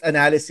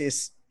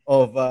post-analysis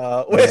of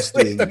West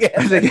Wing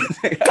together.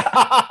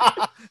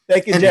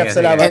 Thank you, Jeff.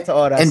 Salamat sa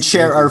oras. And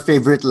share our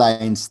favorite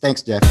lines.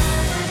 Thanks, Jeff.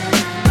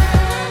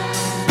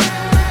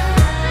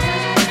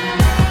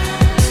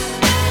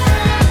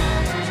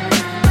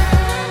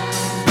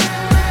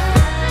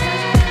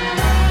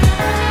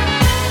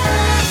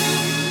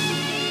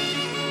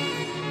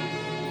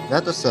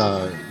 That was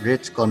a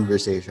rich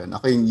conversation.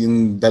 Ako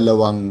yung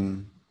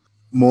dalawang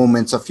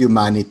moments of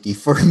humanity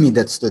for me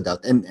that stood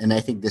out. And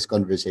I think this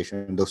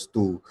conversation, those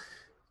two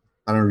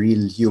parang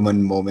real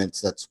human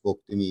moments that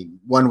spoke to me.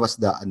 One was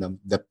the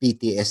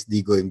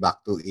PTSD going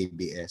back to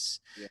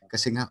ABS. Yeah.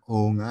 Kasi nga,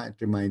 it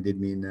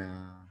reminded me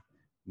na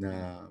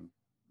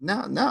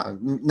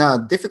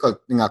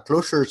difficult. Nga,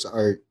 closures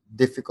are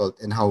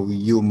difficult and how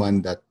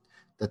human that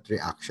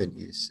reaction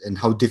is and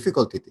how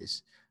difficult it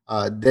is.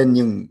 Then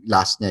yung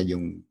last niya,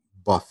 yung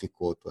Buffy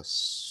quote was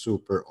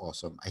super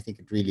awesome. I think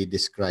it really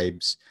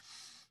describes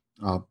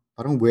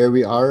parang where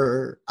we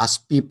are as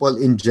people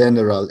in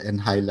general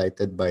and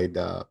highlighted by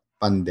the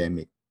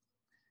pandemic.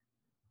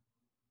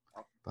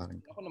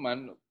 Ako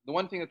naman, the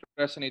one thing that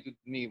resonated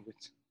with me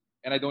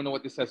and I don't know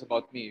what this says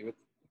about me,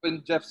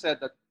 when Jeff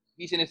said that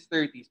he's in his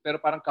 30s pero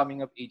parang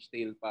coming of age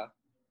tale pa.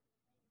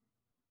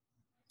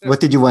 What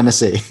did you want to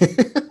say?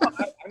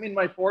 I'm in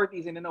my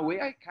 40s and in a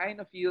way I kind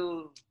of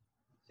feel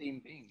the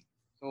same thing.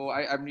 So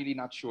I'm really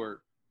not sure.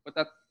 But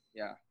I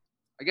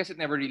guess it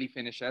never really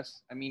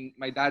finishes. I mean,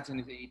 my dad's in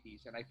his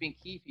 80s and I think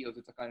he feels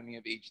it's a coming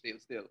of age tale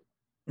still.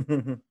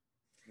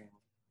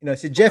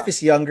 Si Jeff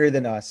is younger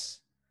than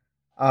us.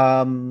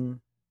 Pero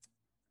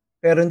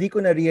hindi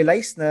ko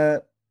na-realize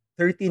na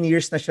 13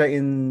 years na siya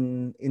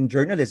in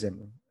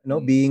journalism,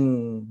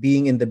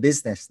 being in the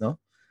business, no?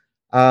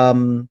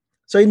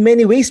 So in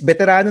many ways,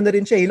 veterano na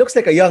rin siya. He looks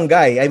like a young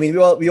guy. I mean,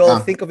 we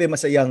all think of him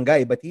as a young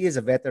guy, but he is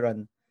a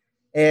veteran.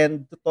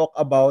 And to talk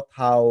about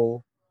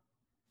how,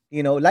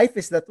 life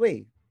is that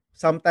way.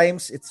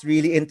 Sometimes it's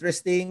really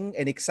interesting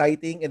and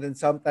exciting, and then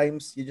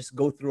sometimes you just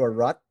go through a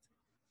rut.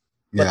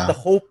 But the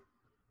hope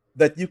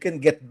that you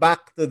can get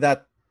back to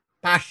that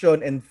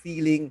passion and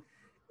feeling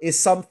is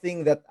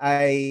something that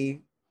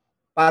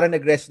parang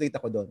nag-resonate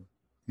ako doon.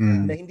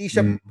 Na hindi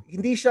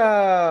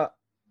siya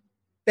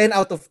 10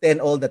 out of 10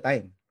 all the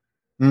time.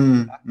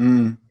 And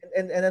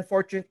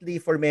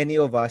unfortunately for many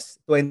of us,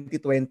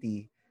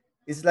 2020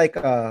 is like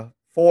a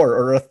 4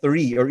 or a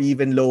 3 or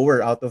even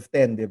lower out of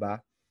 10, di ba?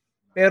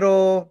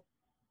 Pero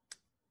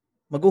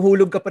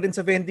maghuhulog ka pa rin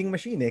sa vending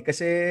machine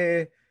kasi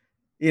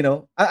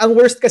ang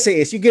worst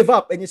kasi is you give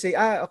up and you say,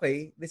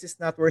 okay, this is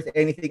not worth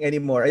anything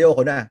anymore.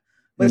 Ayoko na.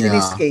 But in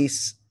this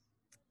case,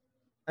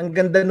 ang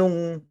ganda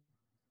nung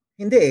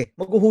hindi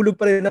maghuhulog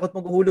pa rin ako at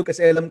maghuhulog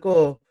kasi alam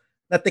ko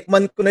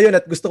natikman ko na yun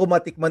at gusto ko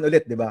matikman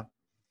ulit, di ba?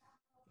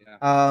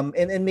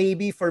 And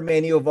maybe for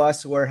many of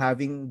us who are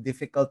having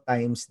difficult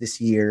times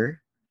this year,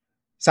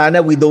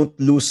 sana we don't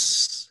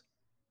lose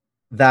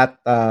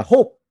that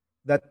hope,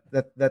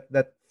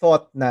 that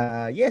thought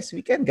na yes,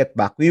 we can get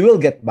back. We will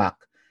get back.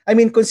 I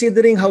mean,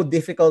 considering how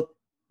difficult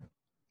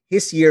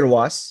his year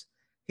was,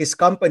 his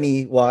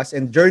company was,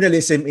 and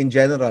journalism in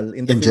general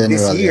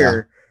this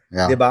year,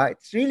 diba?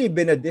 It's really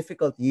been a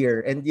difficult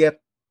year, and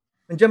yet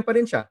nandiyan pa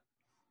rin siya,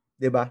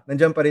 diba?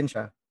 Nandiyan pa rin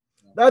siya.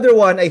 The other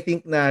one I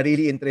think na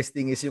really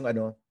interesting is yung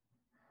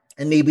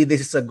and maybe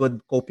this is a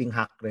good coping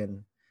hack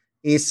rin,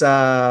 is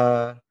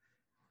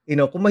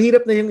kung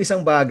mahirap na yung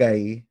isang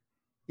bagay,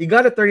 you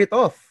gotta turn it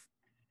off.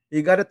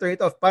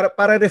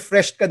 Para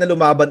refreshed ka na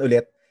lumaban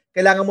ulit.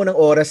 Kailangan mo ng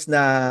oras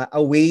na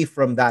away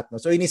from that. No?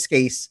 So in his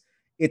case,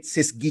 it's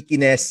his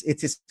geekiness,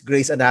 it's his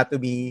Grey's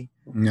Anatomy.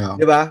 Yeah.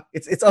 Diba?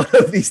 It's all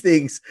of these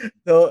things.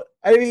 So,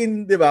 I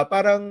mean, diba?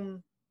 Parang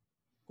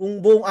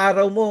kung buong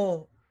araw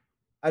mo,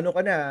 ano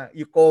ka na,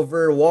 you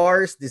cover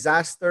wars,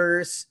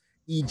 disasters,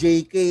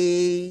 EJK,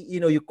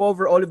 you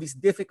cover all of these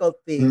difficult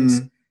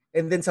things.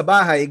 And then sa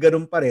bahay,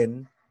 ganun pa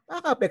rin,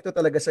 nakaka-apekto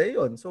talaga sa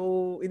yun.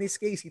 So, in this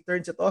case, he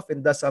turns it off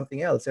and does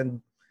something else. And,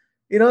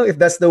 if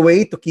that's the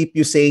way to keep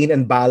you sane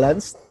and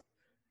balanced,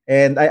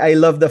 and I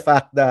love the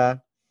fact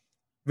that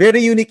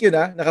very unique yun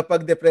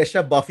nakapag-depress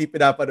siya, Buffy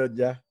pinapanood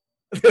niya.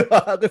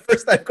 The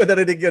first time ko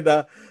narinig yun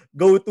na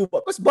go-to.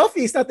 Because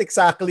Buffy is not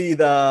exactly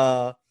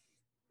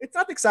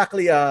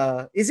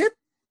is it?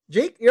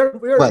 Jake,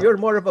 you're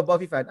more of a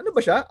Buffy fan. Ano ba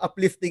siya?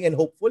 Uplifting and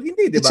hopeful?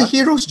 Hindi, di ba? It's a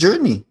hero's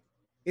journey.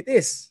 It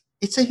is.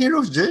 It's a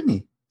hero's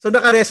journey. So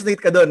naka-resonate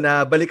ka doon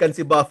na balikan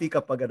si Buffy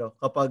kapag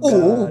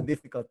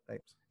difficult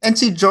times. And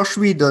si Josh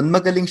Whedon,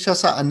 magaling siya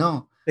sa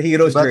The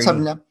hero's journey. Sabi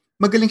niya,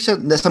 magaling siya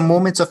sa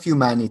moments of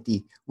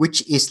humanity,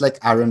 which is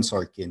like Aaron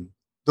Sorkin.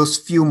 Those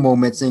few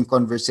moments in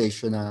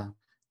conversation na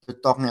they're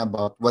talking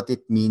about what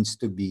it means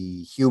to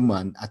be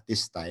human at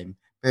this time,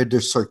 pero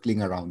they're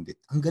circling around it.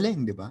 Ang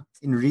galing, di ba?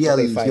 In real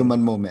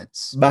human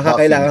moments. Baka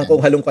Buffy, kailangan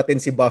kong halungkatin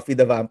si Buffy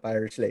the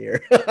Vampire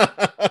Slayer.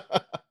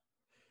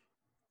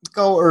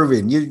 Ikaw,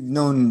 Erwin, you've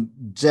known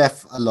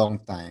Jeff a long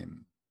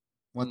time.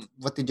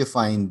 What did you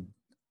find,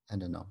 I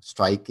don't know,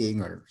 striking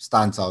or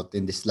stands out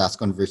in this last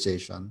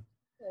conversation?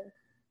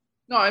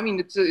 No, I mean,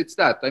 it's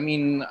that. I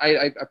mean,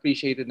 I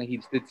appreciated that he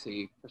did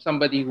say, for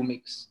somebody who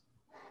makes,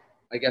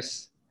 I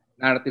guess,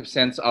 narrative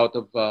sense out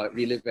of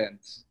real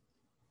events,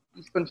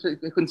 he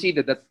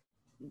conceded that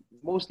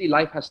mostly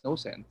life has no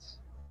sense.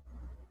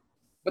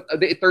 But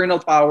the eternal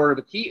power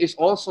that he is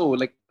also,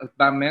 like as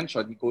Bam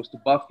mentioned, he goes to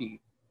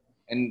Buffy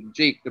and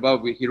Jake,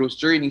 about with Hero's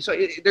Journey. So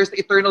there's the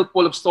eternal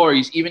pull of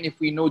stories, even if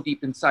we know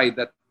deep inside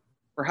that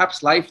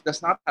perhaps life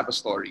does not have a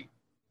story.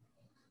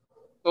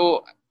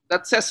 So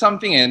that says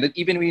something, and that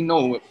even we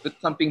know that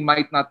something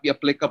might not be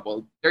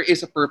applicable, there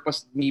is a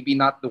purpose, maybe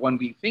not the one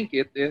we think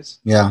it is.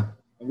 Yeah.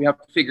 And we have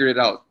to figure it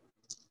out.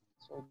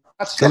 So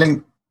that's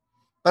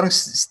parang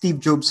Steve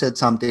Jobs said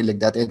something like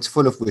that. It's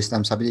full of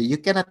wisdom. Sabi niya, you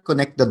cannot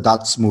connect the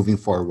dots moving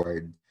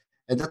forward.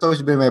 And that's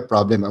always been my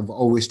problem. I've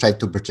always tried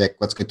to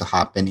project what's going to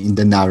happen in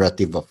the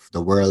narrative of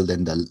the world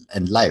and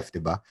life,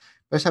 diba?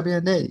 Pero sabi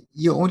niya,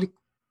 you only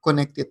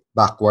connect it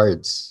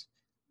backwards.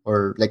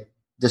 Or like,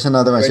 there's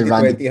another one.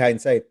 20/20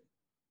 hindsight.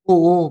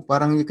 Oo,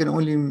 parang you can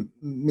only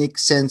make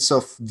sense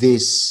of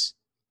this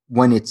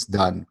when it's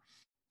done.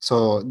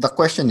 So the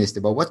question is,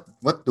 diba,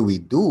 what do we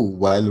do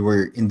while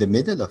we're in the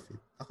middle of it?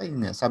 Okay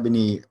na, sabi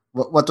ni,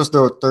 what was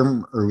the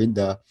term, Erwin?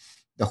 The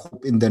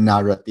hope in the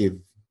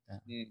narrative.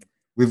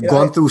 We've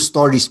gone through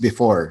stories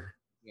before.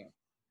 Yeah.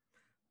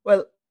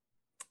 Well,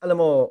 alam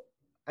mo,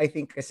 I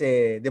think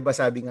kasi, diba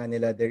sabi nga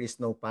nila, there is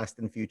no past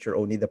and future,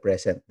 only the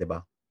present,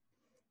 diba?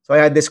 So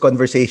I had this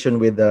conversation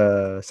with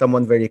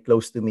someone very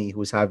close to me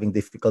who's having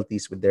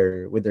difficulties with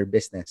their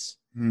business.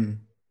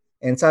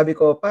 And sabi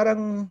ko,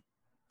 parang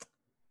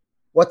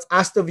what's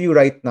asked of you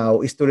right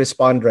now is to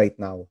respond right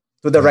now,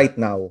 to the right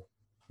now.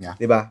 Yeah.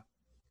 Diba?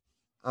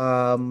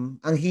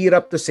 Ang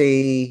hirap to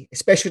say,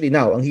 especially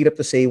now, ang hirap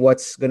to say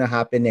what's gonna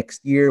happen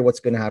next year, what's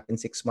gonna happen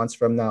 6 months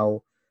from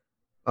now.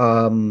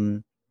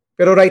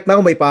 Pero right now,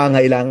 may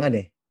pangangailangan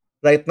eh.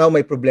 Right now,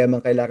 may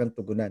problemang kailangan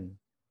tugunan.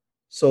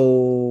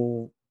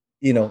 So,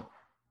 you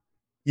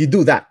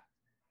do that.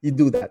 You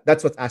do that.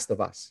 That's what's asked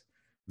of us.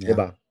 Yeah.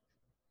 Diba?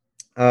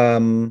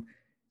 And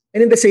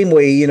in the same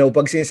way,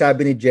 pag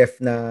sinasabi ni Jeff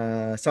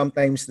na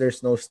sometimes there's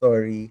no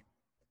story,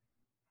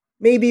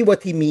 maybe what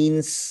he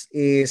means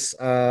is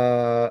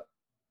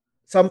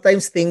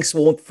sometimes things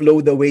won't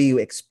flow the way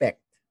you expect.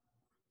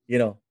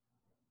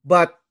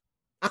 But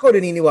ako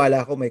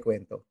naniniwala ako may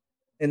kwento.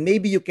 And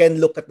maybe you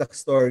can look at the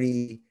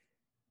story,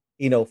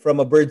 from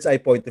a bird's eye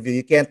point of view.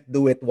 You can't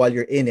do it while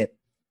you're in it.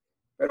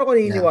 Pero ako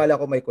naniniwala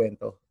ako may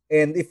kwento.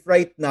 And if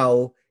right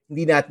now,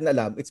 hindi natin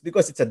alam, it's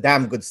because it's a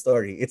damn good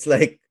story. It's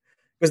like,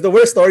 because the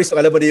worst stories,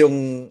 alam mo na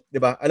yung, di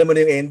ba? Alam mo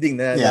na yung ending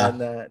na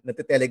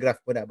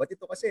telegraph ko na. But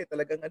ito kasi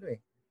talagang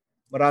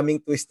maraming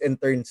twist and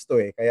turns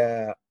to eh.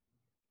 Kaya,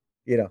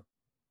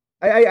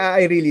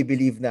 I really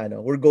believe na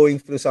we're going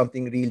through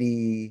something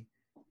really,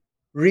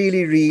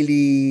 really,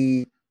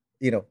 really,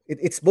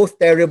 it's both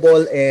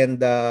terrible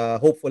and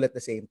hopeful at the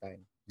same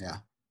time.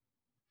 Yeah.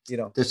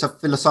 There's a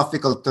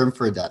philosophical term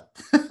for that.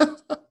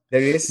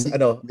 There is,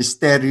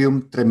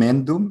 Mysterium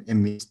tremendum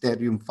and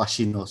mysterium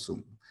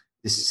fascinosum.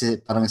 This is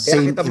parang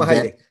same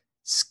event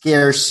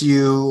scares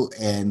you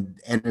and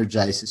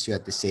energizes you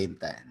at the same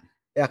time.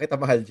 Kaya kita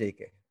mahal,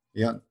 Jake.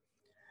 Yeah.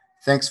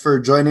 Thanks for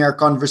joining our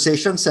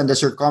conversation. Send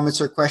us your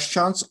comments or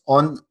questions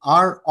on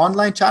our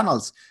online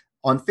channels.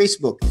 On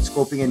Facebook, it's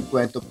Coping and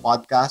Cuento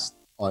Podcast.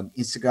 On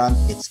Instagram,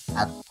 it's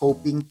at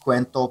Coping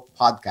Cuento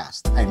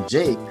Podcast. I'm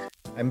Jake.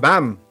 I'm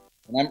Bam.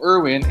 And I'm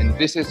Erwin, and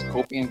this is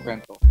Coping and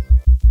Cuento.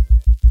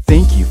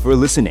 Thank you for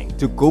listening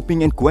to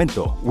Coping and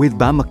Cuento with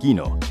Bam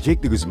Aquino,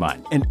 Jake de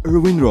Guzman, and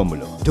Erwin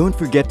Romulo. Don't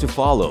forget to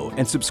follow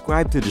and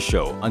subscribe to the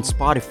show on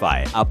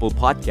Spotify, Apple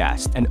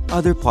Podcasts, and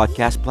other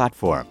podcast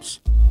platforms.